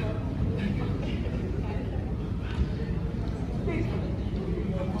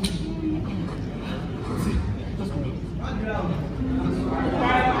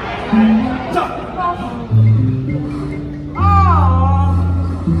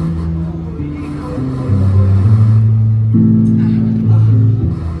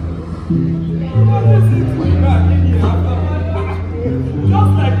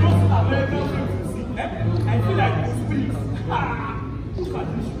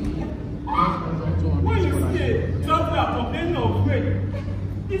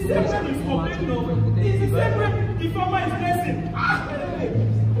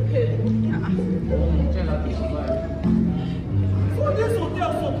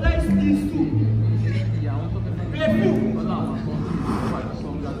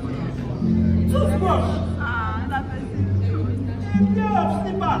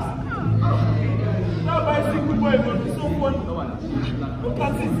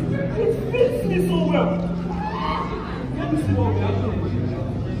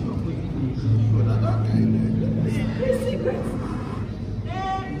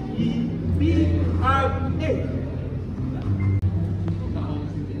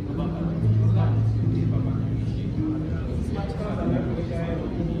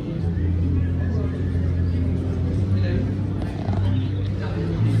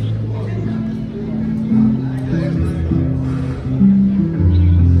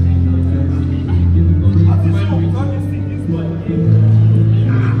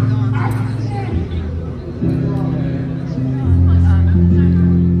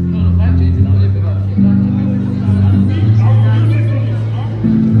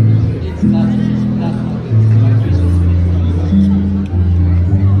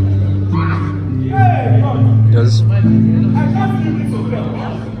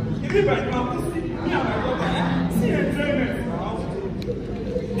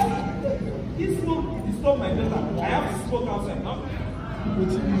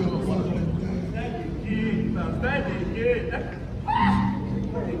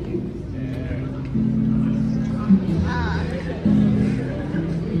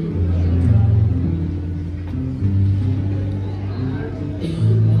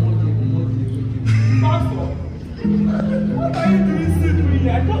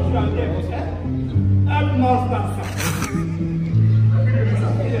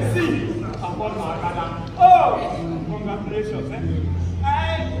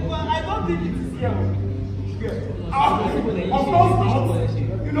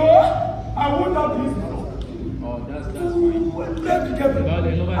 Let's get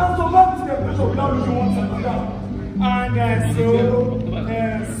go without losing one second down. And so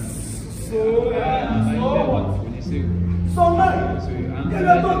what? So man, they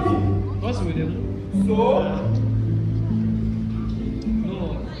were talking. What's with them? So No,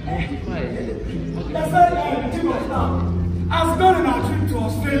 fine. they said the team of staff has gone on a trip to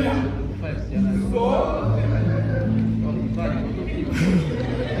Australia.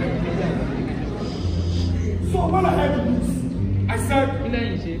 So when I heard the news, I said,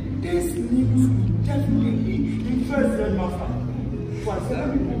 this news definitely interests the master. So I said,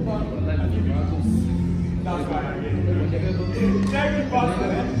 let me go back and give you news. That's why I'm here. Thank you, Pastor.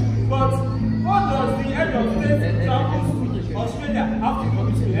 But what does the head of state travels to Australia have to come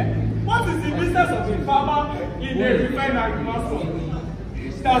to here? What is the business of a farmer in a refinery, Master?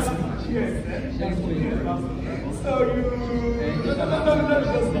 That's yes, that's so you.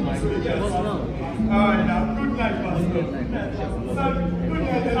 Alright, now good night, Pastor. Good night, Master. Good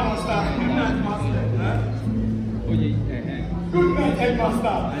night, Master. Good night,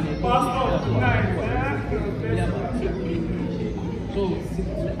 Headmaster. Pastor, good night. So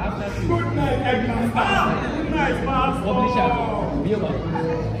after good night, Headmaster. Good night, Pastor.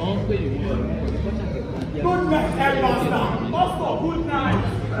 Good night, Headmaster. Pastor, good night.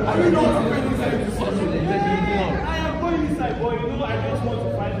 Are you not going inside this? I am going inside, boy. You know, I just want to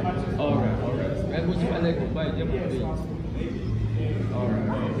find matches. Alright. I go to my leg and buy them. Alright.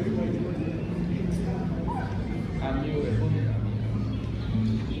 I'm you.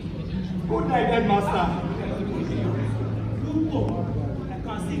 Good night, Headmaster. Look, I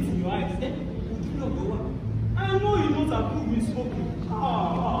can see it in your eyes. I know you don't approve me smoking.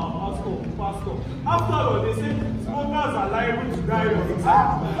 Pastor. After all, they say smokers are liable to die of it.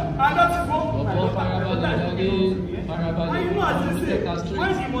 And that's what and you know, as they say,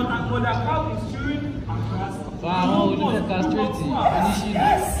 when the mother cow is chewing and grass,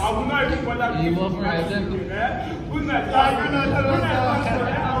 yes, I will not even bother you. Good night, Pastor.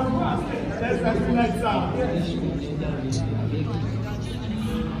 Let's go, good night, sir.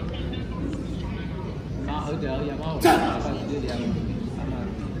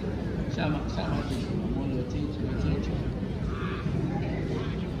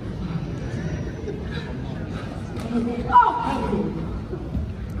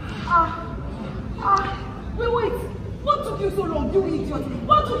 Wait. What took you so long, you idiot?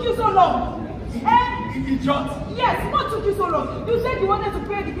 What took you so long? Idiot? Yes, what took you so long? You said you wanted to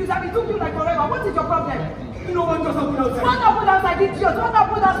pay the bills and it took you like forever. What is your problem? You know what just happened outside? What happened outside, idiot? What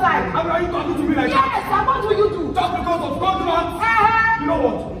happened outside? Are you talking to me like that? Yes, and what will you do? Just because of contracts? You know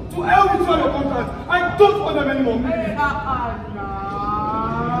what? To hell with all your contracts. I don't want them anymore. I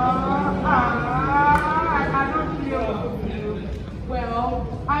cannot hear you. Well,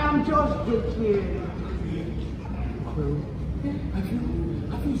 I am just joking. I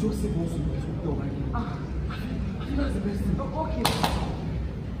feel Joseph wants to do right now. I think that's the best thing. Okay.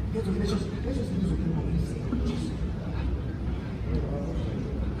 Let's just use the camera, please.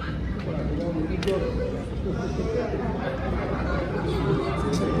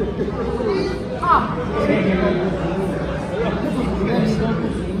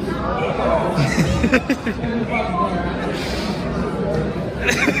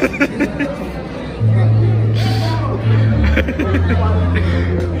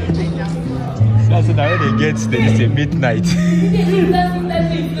 That's how they get there. It's a midnight.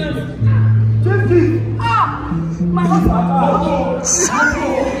 My husband.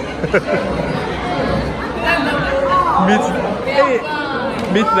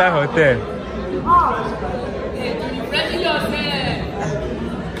 Midnight hotel.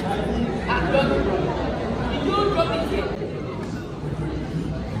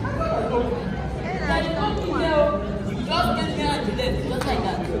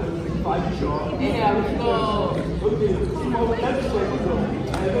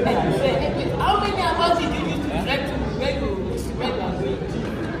 How many hours did you use to direct to where you went and doing?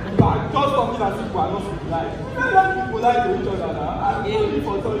 Just talking as if we are not civilized. Let people lie to each other now. I'm going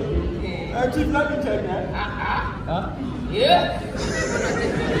for touching. Chief, let me check, Yeah.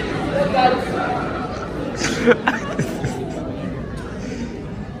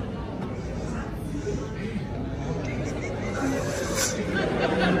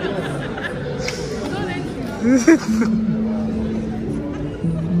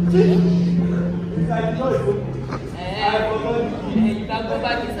 You can go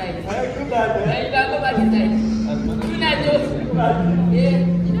back inside. You can go back inside. Good night, Joe.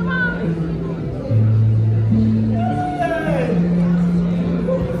 Yeah.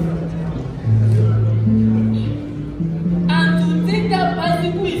 And to think that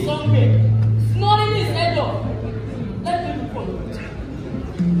bicycle is somewhere, snoring his head off. Let me look for it.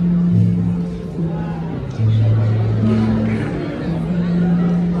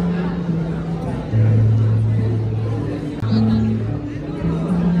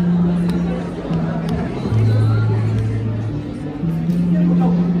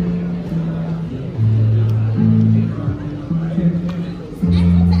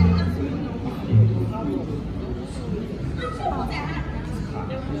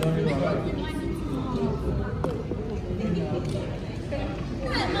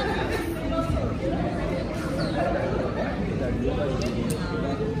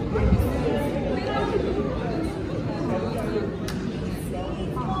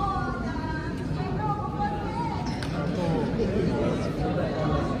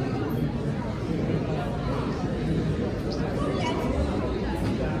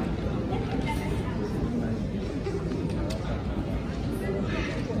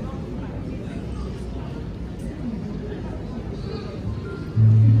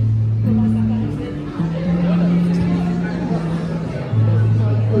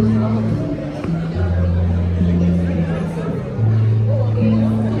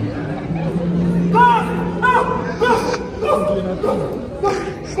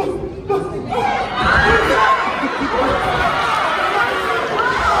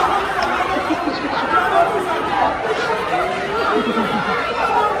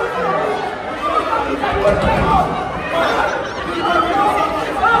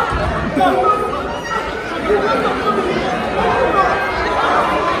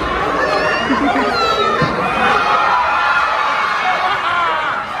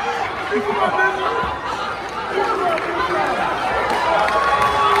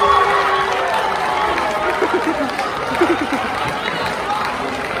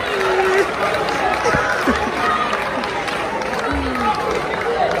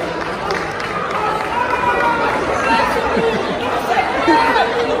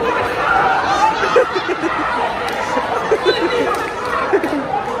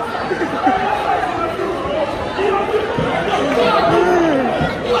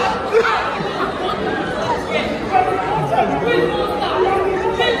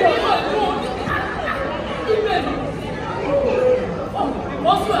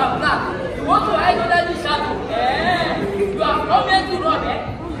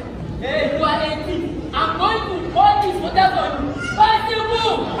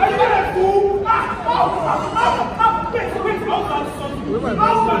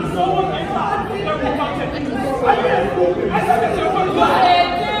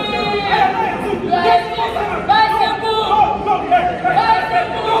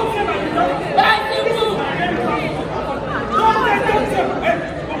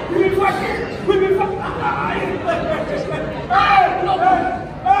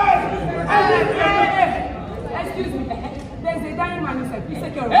 Excuse me, there's a dying man inside. Please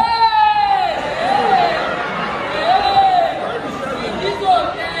take care of him.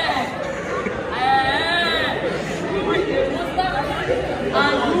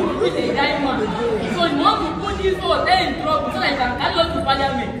 And you with a diamond. So you want to put this hotel in trouble so that you can carry us to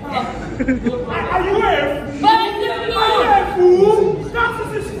parliament. Are you a fool? Are you a fool? That's the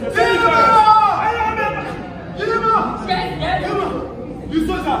situation. You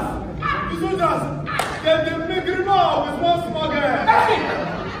soldiers, they make it now with one small girl.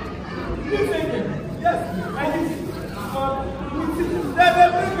 Yes, I did.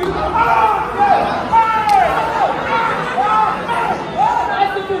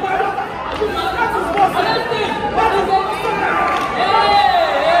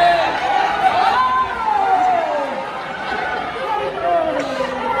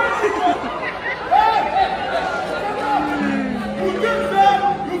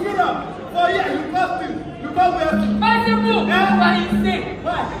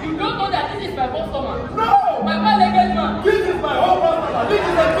 You don't know that this is my customer. No! My one-legged man. This is my whole customer. This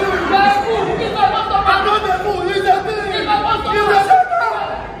is a fool. You are a fool. This is my customer. I'm not a fool. He's a thief. This is my customer. He's a thief.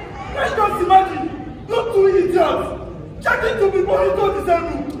 Let's just imagine. Those two idiots checking to be monitor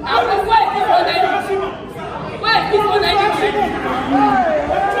disabled. Where is this one anyway? Where is this one anyway?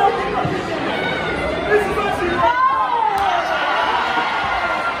 This is what she wants.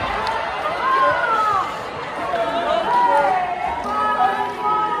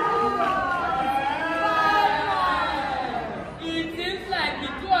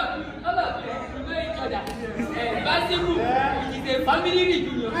 Family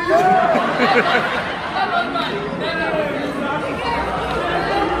reunion.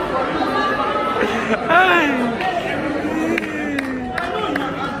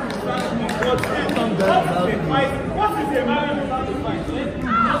 What is a marriage without a fight? You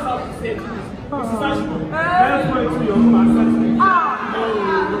just have to say let's go into your room and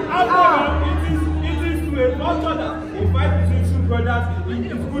it is to a culture that a fight between two brothers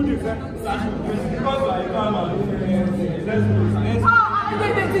is good defense because you are a farmer. There's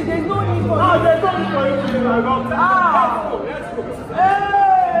no need for you to be like let's go.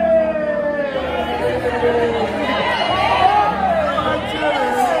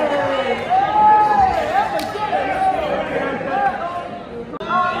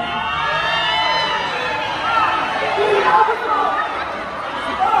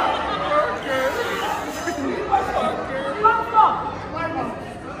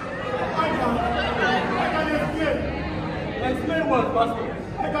 Explain what, Pastor?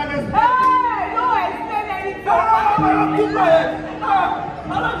 I can explain. Hey, don't explain anything. Keep quiet.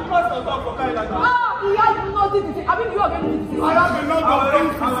 I like the pastor talk for kind like that. He has nothing to say. I mean, you have anything to say. I have a lot of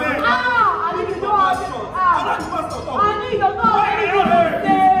things to say. I mean, you don't have anything. I like the pastor talk. I mean, you don't have anything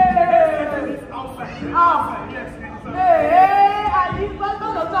to say. Outside, yes. Hey, I mean, pastor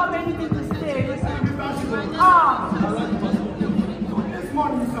doesn't have anything to say. This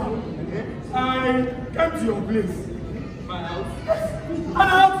morning, sir, I came to your place. My house. And I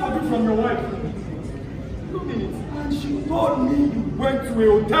asked for you from your wife. 2 minutes. And she told me you went to a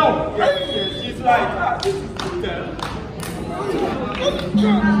hotel. Yes, she's like, this is a hotel.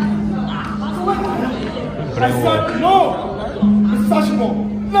 I said, no. Sashimo,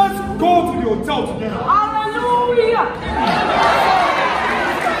 let's go to the hotel together. Hallelujah!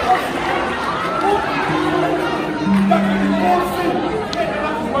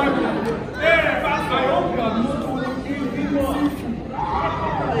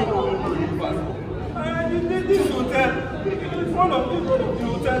 This hotel is one of the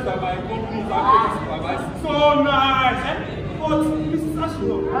hotels that my company is actually. So nice. But Mrs.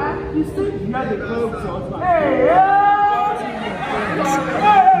 Sashimo, you said you had a girl with your husband. Hey! So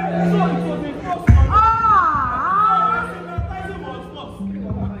it was the first one. Sympathizing was first.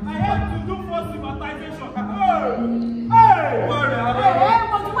 I had to do first sympathization. Hey!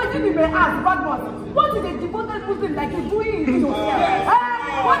 But what did you ask, bad boss? What is a devoted Muslim like you doing in this hotel?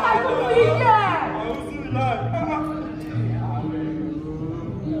 What are you doing here?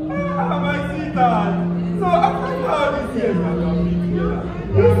 My sweetheart. So after all these years,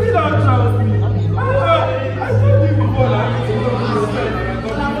 you still don't trust me. I told you before that this is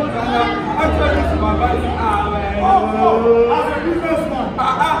actually supervising. As a businessman, I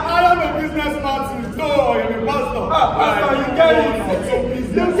am a businessman too. So you're a pastor. Pastor, you get it.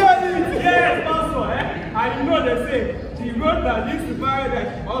 You get it. Yes, pastor. And you know they say, the road that leads to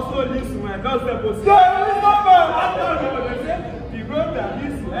paradise also leads to my doorstep. They say, the road that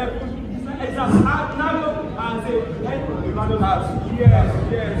leads to heaven is as narrow as a head of the house. Yes.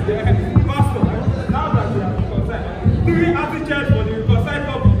 Pastor, now that we are reconciled, three attitudes for the reconciled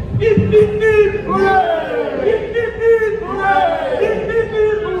couple. Hip, hip, hip, hooray! Hip, hip, hip, hooray! Hip, hip,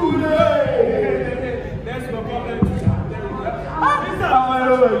 hip, hooray! That's no problem.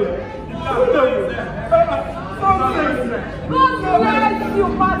 God bless you,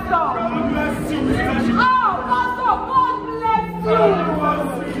 Pastor. God bless you, Mr. Oh, Pastor, God bless you.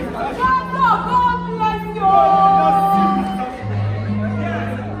 Pastor, God bless you.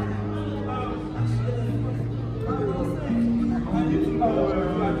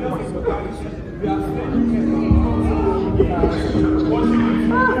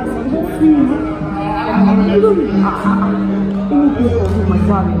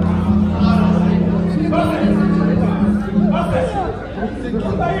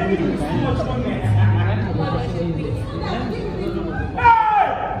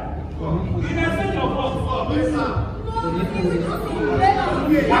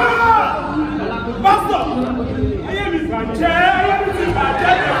 Pastor, I am his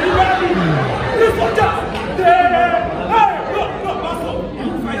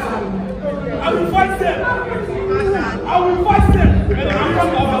I will fight them. And I am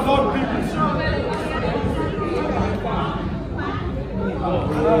our Lord people.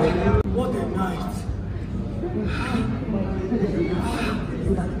 What a night.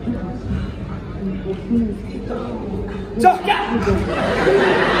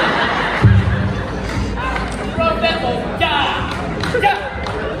 Prophet of God.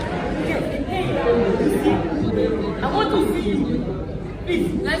 I want to see you. Please,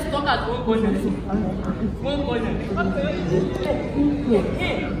 let's talk at one corner.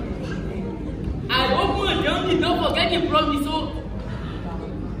 I Ogun and Young, don't forget the promise.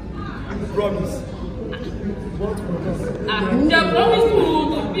 Promise. What promise? The promise to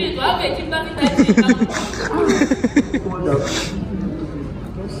be to have a cheap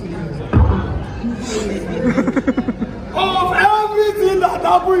Of everything that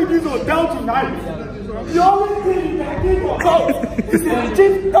happened in this hotel tonight, the only thing you can think about is a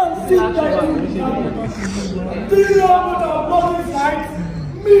chieftaincy that you have. 340 nights,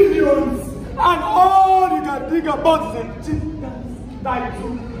 millions, and all you can think about is a chieftaincy that you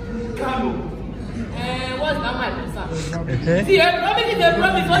can. what's that my answer? See, a promise is a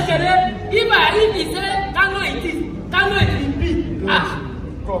promise. What can if he say, Kano it is, Kano it will be.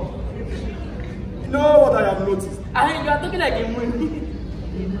 Come. You know what I have noticed? And you are talking like a money.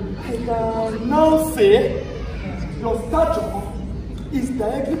 I can now say your stature is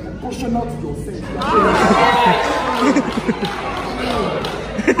directly proportional to your sense.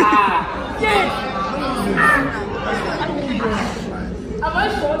 Yes. Am I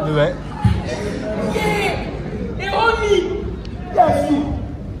sure? Ouais. Yeah. They own me. Yes, you.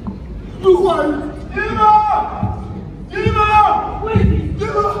 You are. Dima! Wait.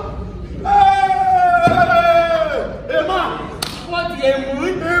 Dima! Hey! Emma! What a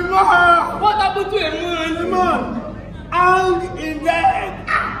moon? Emma! What happened to a moon? Emma! Hang in there!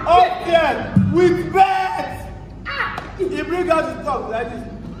 Up there! With beds! He bring out his tongue like this.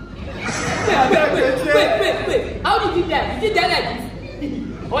 Wait. How did you die? Did you die like this?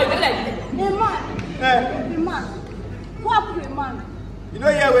 Oh, you die like this? A man. What happened to a man? You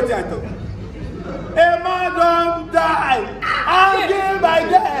know here what I talk? Emma don't die! Hanging by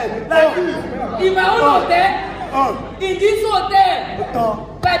dead! Like this! In my own hotel? in this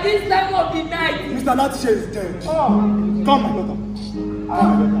hotel by this time of the night. Mr. Latisha is dead. Come, my daughter.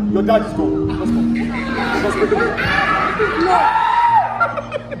 Your dad is gone. Let's go. No.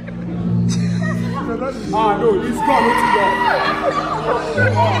 No, he's gone. What's he gone?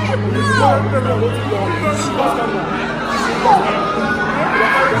 He's gone. What's he gone?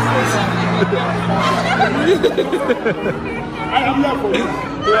 I am here for you.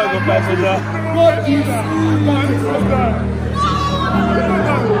 You are the passenger. God is God.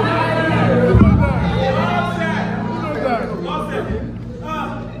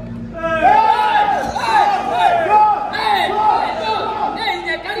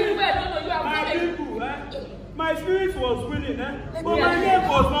 My spirit was willing, but my leg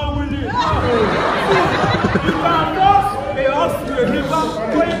was not willing. You can cross a horse to a river,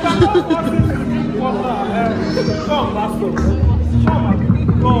 but you cannot cross it to water. Come, Pastor.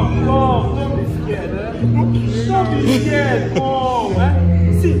 Come, don't be scared. Don't be scared. Come.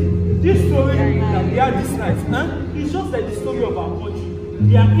 See, this story that we had this night is just like the story of our country.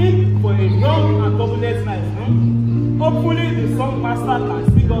 We are in for a young and turbulent night. Hopefully, the song master can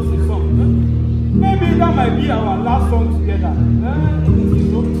sing us a song. Maybe that might be our last song together.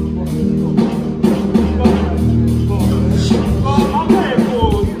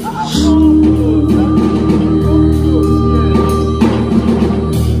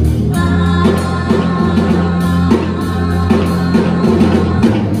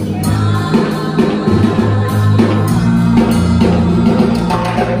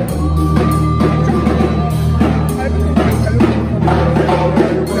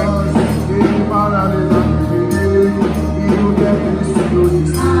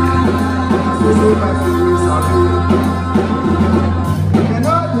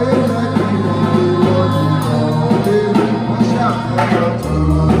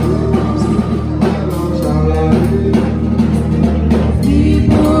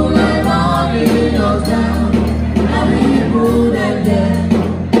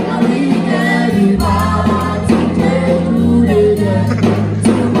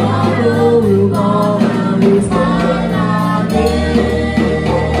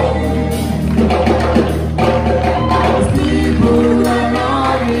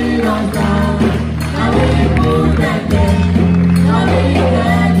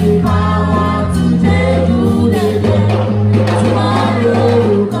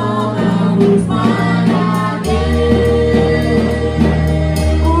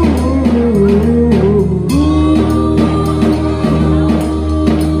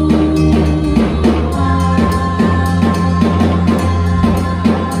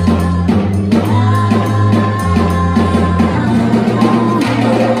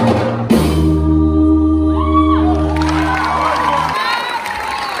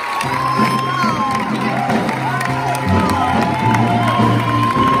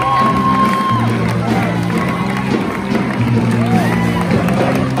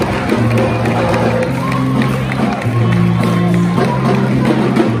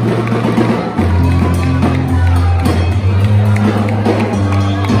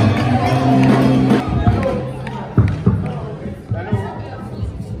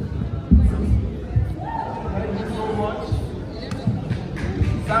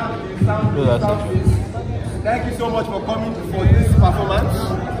 Thank you so much for coming for this performance.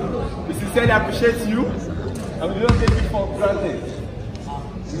 We sincerely appreciate you and we don't take it for granted.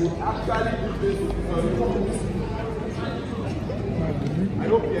 We actually do this for you. I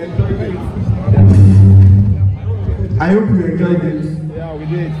hope you enjoyed it. I hope you enjoyed it. Yeah, we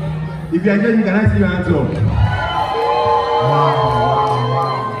did. If you enjoyed it, can I see your hands up? Wow.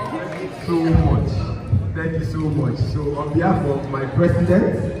 Thank you so much. Thank you so much. So on behalf of my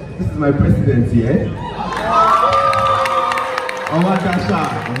president, this is my president here. Omakasha,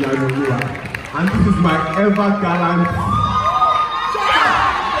 and this is my ever gallant.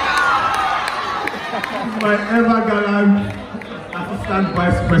 This is my ever gallant assistant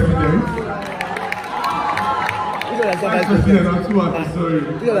vice president. Vice president, I'm too happy, sorry.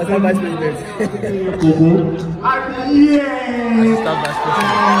 Vice president. Ogun. And yeah! Assistant vice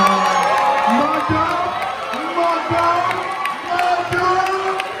president.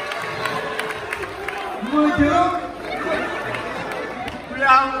 We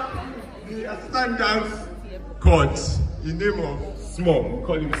have the assistant dance coach in name of Small. We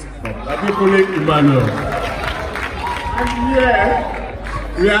call him Small. Abikole Emmanuel. And here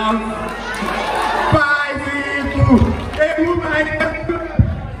we have 5 people. A woman.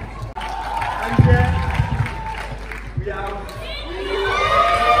 And here we have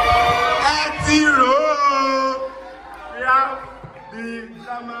 0. We have the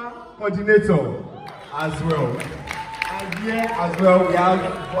drama coordinator. as well. And here as well we have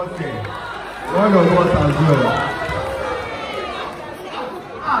Bote, one of us as well.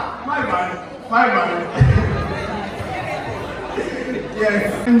 My bad.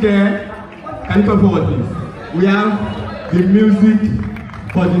 Yes. And then, can you come forward please? We have the music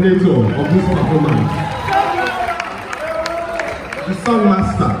coordinator of this performance, the song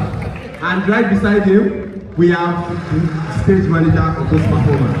master, and right beside him we have the stage manager of this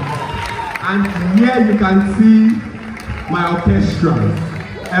performance. And here you can see my orchestra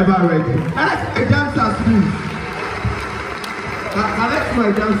ever ready. Can I see my dancers please? Can I see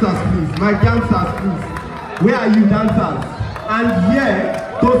my dancers please? My dancers please. Where are you dancers? And here,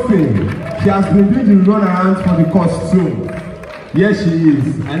 Tosin, she has been doing the run around for the costume. Here she is.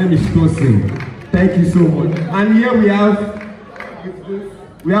 Her name is Tosin. Thank you so much. And here we have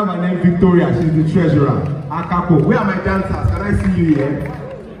her name Victoria. She's the treasurer. Akapo. Where are my dancers? Can I see you here?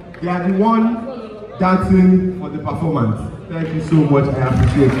 They are the one dancing for the performance. Thank you so much. I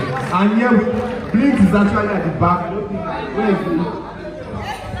appreciate it. And here, Blink is actually at the back. Where is he?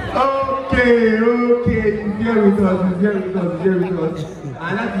 Okay, he's here with us.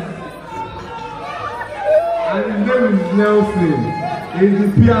 And that is, and his name is Nelson. He's the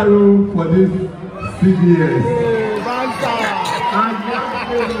PRO for this CBS. And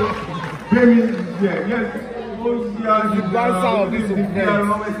Femi is here. Yes. The dancer of this event.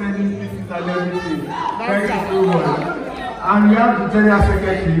 Always sending pieces and everything. Thank you so much. And we have the general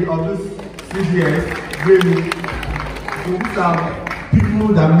secretary of this CBS, Femi. So these are people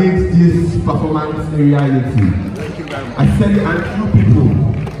that make this performance a reality. Thank you very much. I said it, and few people.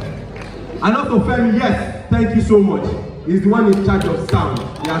 And also Femi, yes, thank you so much. He's the one in charge of sound.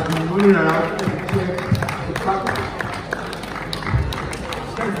 He has been running around to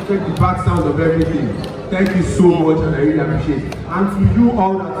check the back sound of everything. Thank you so much, and I really appreciate it. And to you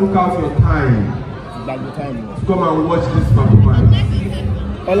all that took out your time to come and watch this performance.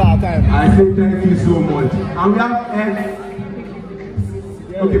 All our time. I say thank you so much. And we have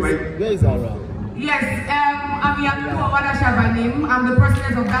okay, where is Ara? Yes, I'm Yakubu Wadasha by name. I'm the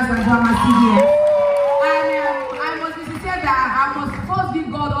president of Dance and Drama CBS. And I must be sincere that I must first give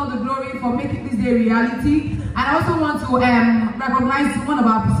God all the glory for making this day reality. And I also want to recognize one of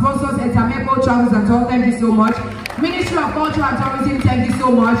our sponsors, Etameco Travels and Tour. Thank you so much. Ministry of Culture and Tourism, thank you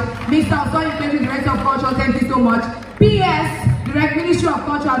so much. Mr. Osofisan, Director of Culture, thank you so much. PS, Ministry of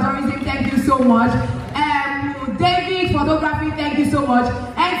Culture and Tourism, thank you so much. David Photography, thank you so much.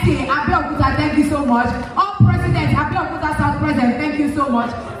 NTA Abeokuta, thank you so much. All presidents, Abeokuta South President, thank you so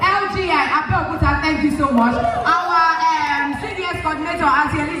much. LGI Abeokuta, thank you so much. Our CDS coordinator,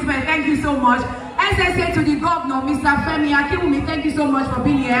 Auntie Elizabeth, thank you so much. SSA to the governor, Mr. Femi Akiwumi, thank you so much for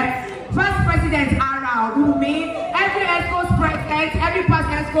being here. First President Ara Umi, every ESCO's president, every past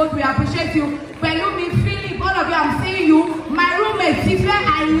ESCO's, we appreciate you. Pelumi, Philip, all of you, I'm seeing you. My roommate, Tife,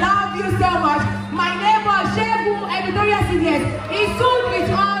 I love you so much. My neighbor, Shegu, Editorial CDS, is soon with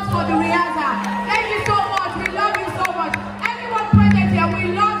us for the rehearsal. Thank you so much. We love you so much. Everyone present here,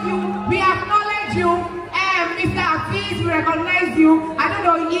 we love you. We acknowledge you. Mr. Hafiz, we recognize you. I don't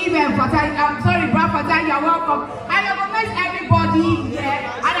know if I'm sorry, Brad Fatah, you're welcome. I recognize everybody here.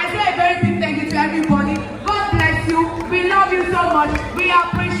 And I say a very big thank you to everybody. God bless you. We love you so much. We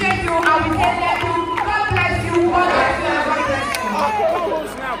appreciate you. And we say thank you. God bless you. God bless you. God bless you.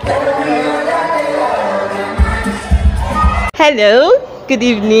 Hello, good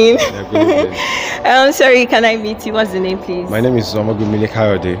evening. Yeah, good evening. Sorry, can I meet you? What's the name, please? My name is Omogbemile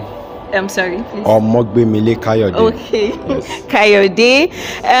Kayode. I'm sorry, please. Omogbemile Kayode. Okay. Yes. Kayode.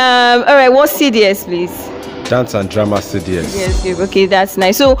 All right, what's CDS, please? Dance and Drama CDS. Yes, okay, that's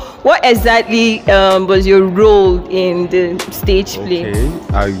nice. So, what exactly was your role in the stage play? Okay,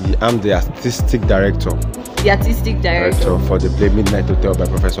 I am the artistic director. The artistic director For the play Midnight Hotel by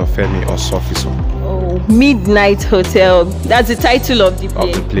Professor Femi Osofisan. Oh, Midnight Hotel. That's the title of the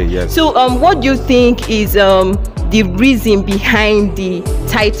play. Of the play, yes. So, what do you think is the reason behind the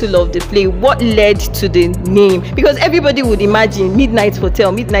title of the play? What led to the name? Because everybody would imagine Midnight Hotel,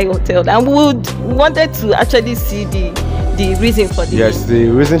 and wanted to actually see the reason for the Yes, name.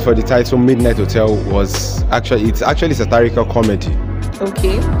 the reason for the title Midnight Hotel was it's actually satirical comedy.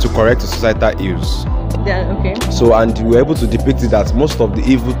 Okay. To correct the societal ills. Yeah, okay. So, and we were able to depict it that most of the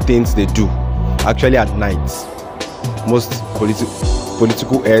evil things they do actually at night. Most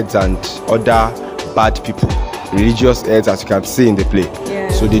political heads and other bad people, religious heads, as you can see in the play. Yeah.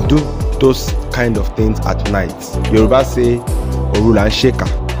 So they do those kind of things at night. Yoruba say Orula and Sheka.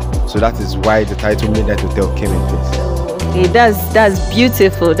 So that is why the title Midnight Hotel came in place. Okay, that's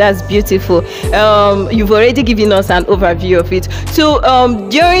beautiful. That's beautiful. You've already given us an overview of it. So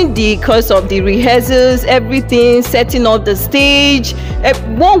during the course of the rehearsals, everything, setting up the stage,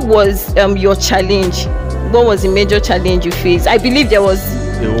 what was your challenge? What was the major challenge you faced? I believe there was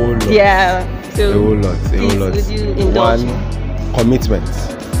A whole lot. Yeah. So A whole lot. would you indulge? One, commitment.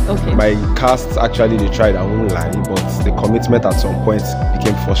 Okay. My cast actually they tried, I won't lie, but the commitment at some point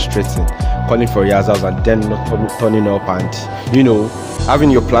became frustrating. Calling for rehearsals and then not turning up, and you know, having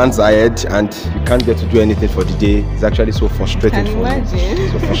your plans ahead and you can't get to do anything for the day is actually so frustrating Can for me.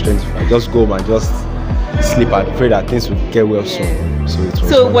 imagine. So frustrating. I just go home and just sleep and pray that things will get well soon. So it was.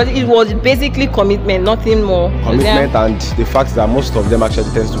 So it was basically commitment, nothing more. Commitment and the fact that most of them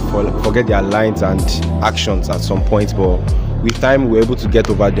actually tends to forget their lines and actions at some point, but with time we were able to get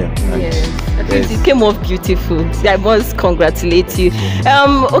over them. And Yes. At least it came off beautiful. I must congratulate you.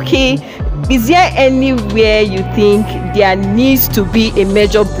 Okay, is there anywhere you think there needs to be a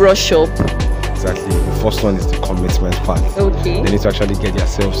major brush up? Exactly. The first one is the commitment part. Okay. They need to actually get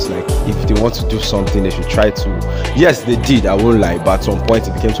themselves, like, if they want to do something, they should try to. Yes, they did, I won't lie, but at some point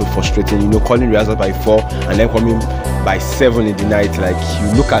it became so frustrating. You know, calling rehearsal by 4 and then coming by 7 in the night. Like,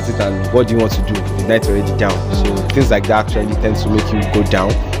 you look at it and what do you want to do? The night's already down. So things like that actually tend to make you go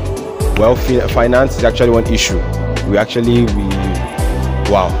down. Well, finance is actually one issue.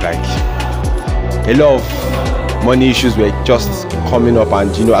 Wow, like a lot of money issues were just coming up,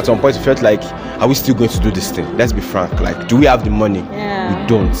 and you know, at some point it felt like, are we still going to do this thing? Let's be frank, like, do we have the money? Yeah. We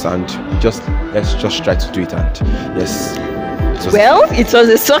don't, and let's just try to do it. And yes, Well, it was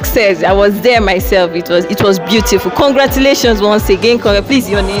a success. I was there myself. It was beautiful. Congratulations once again. Please,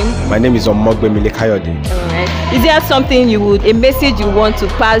 your name? My name is Omogbe Milekayode. Alright. Is there something a message you want to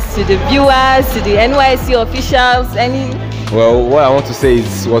pass to the viewers, to the Nysc officials, any? Well, what I want to say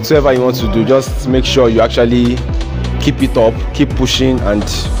is, whatever you want to do, just make sure you actually keep it up, keep pushing, and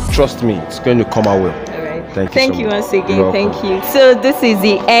trust me, it's going to come out well. Thank you once again. Thank you. So this is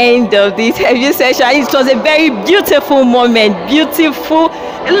the end of this interview session. It was a very beautiful moment. Beautiful.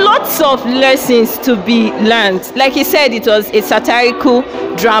 Lots of lessons to be learned. Like he said, it was a satirical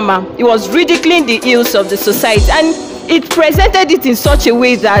drama. It was ridiculing the ills of the society, and it presented it in such a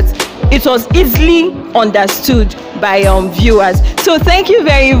way that it was easily understood by viewers. So thank you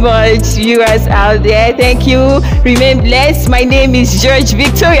very much, viewers out there. Thank you. Remain blessed. My name is George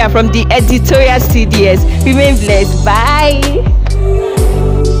Victoria from the editorial CDS. Remain blessed. Bye.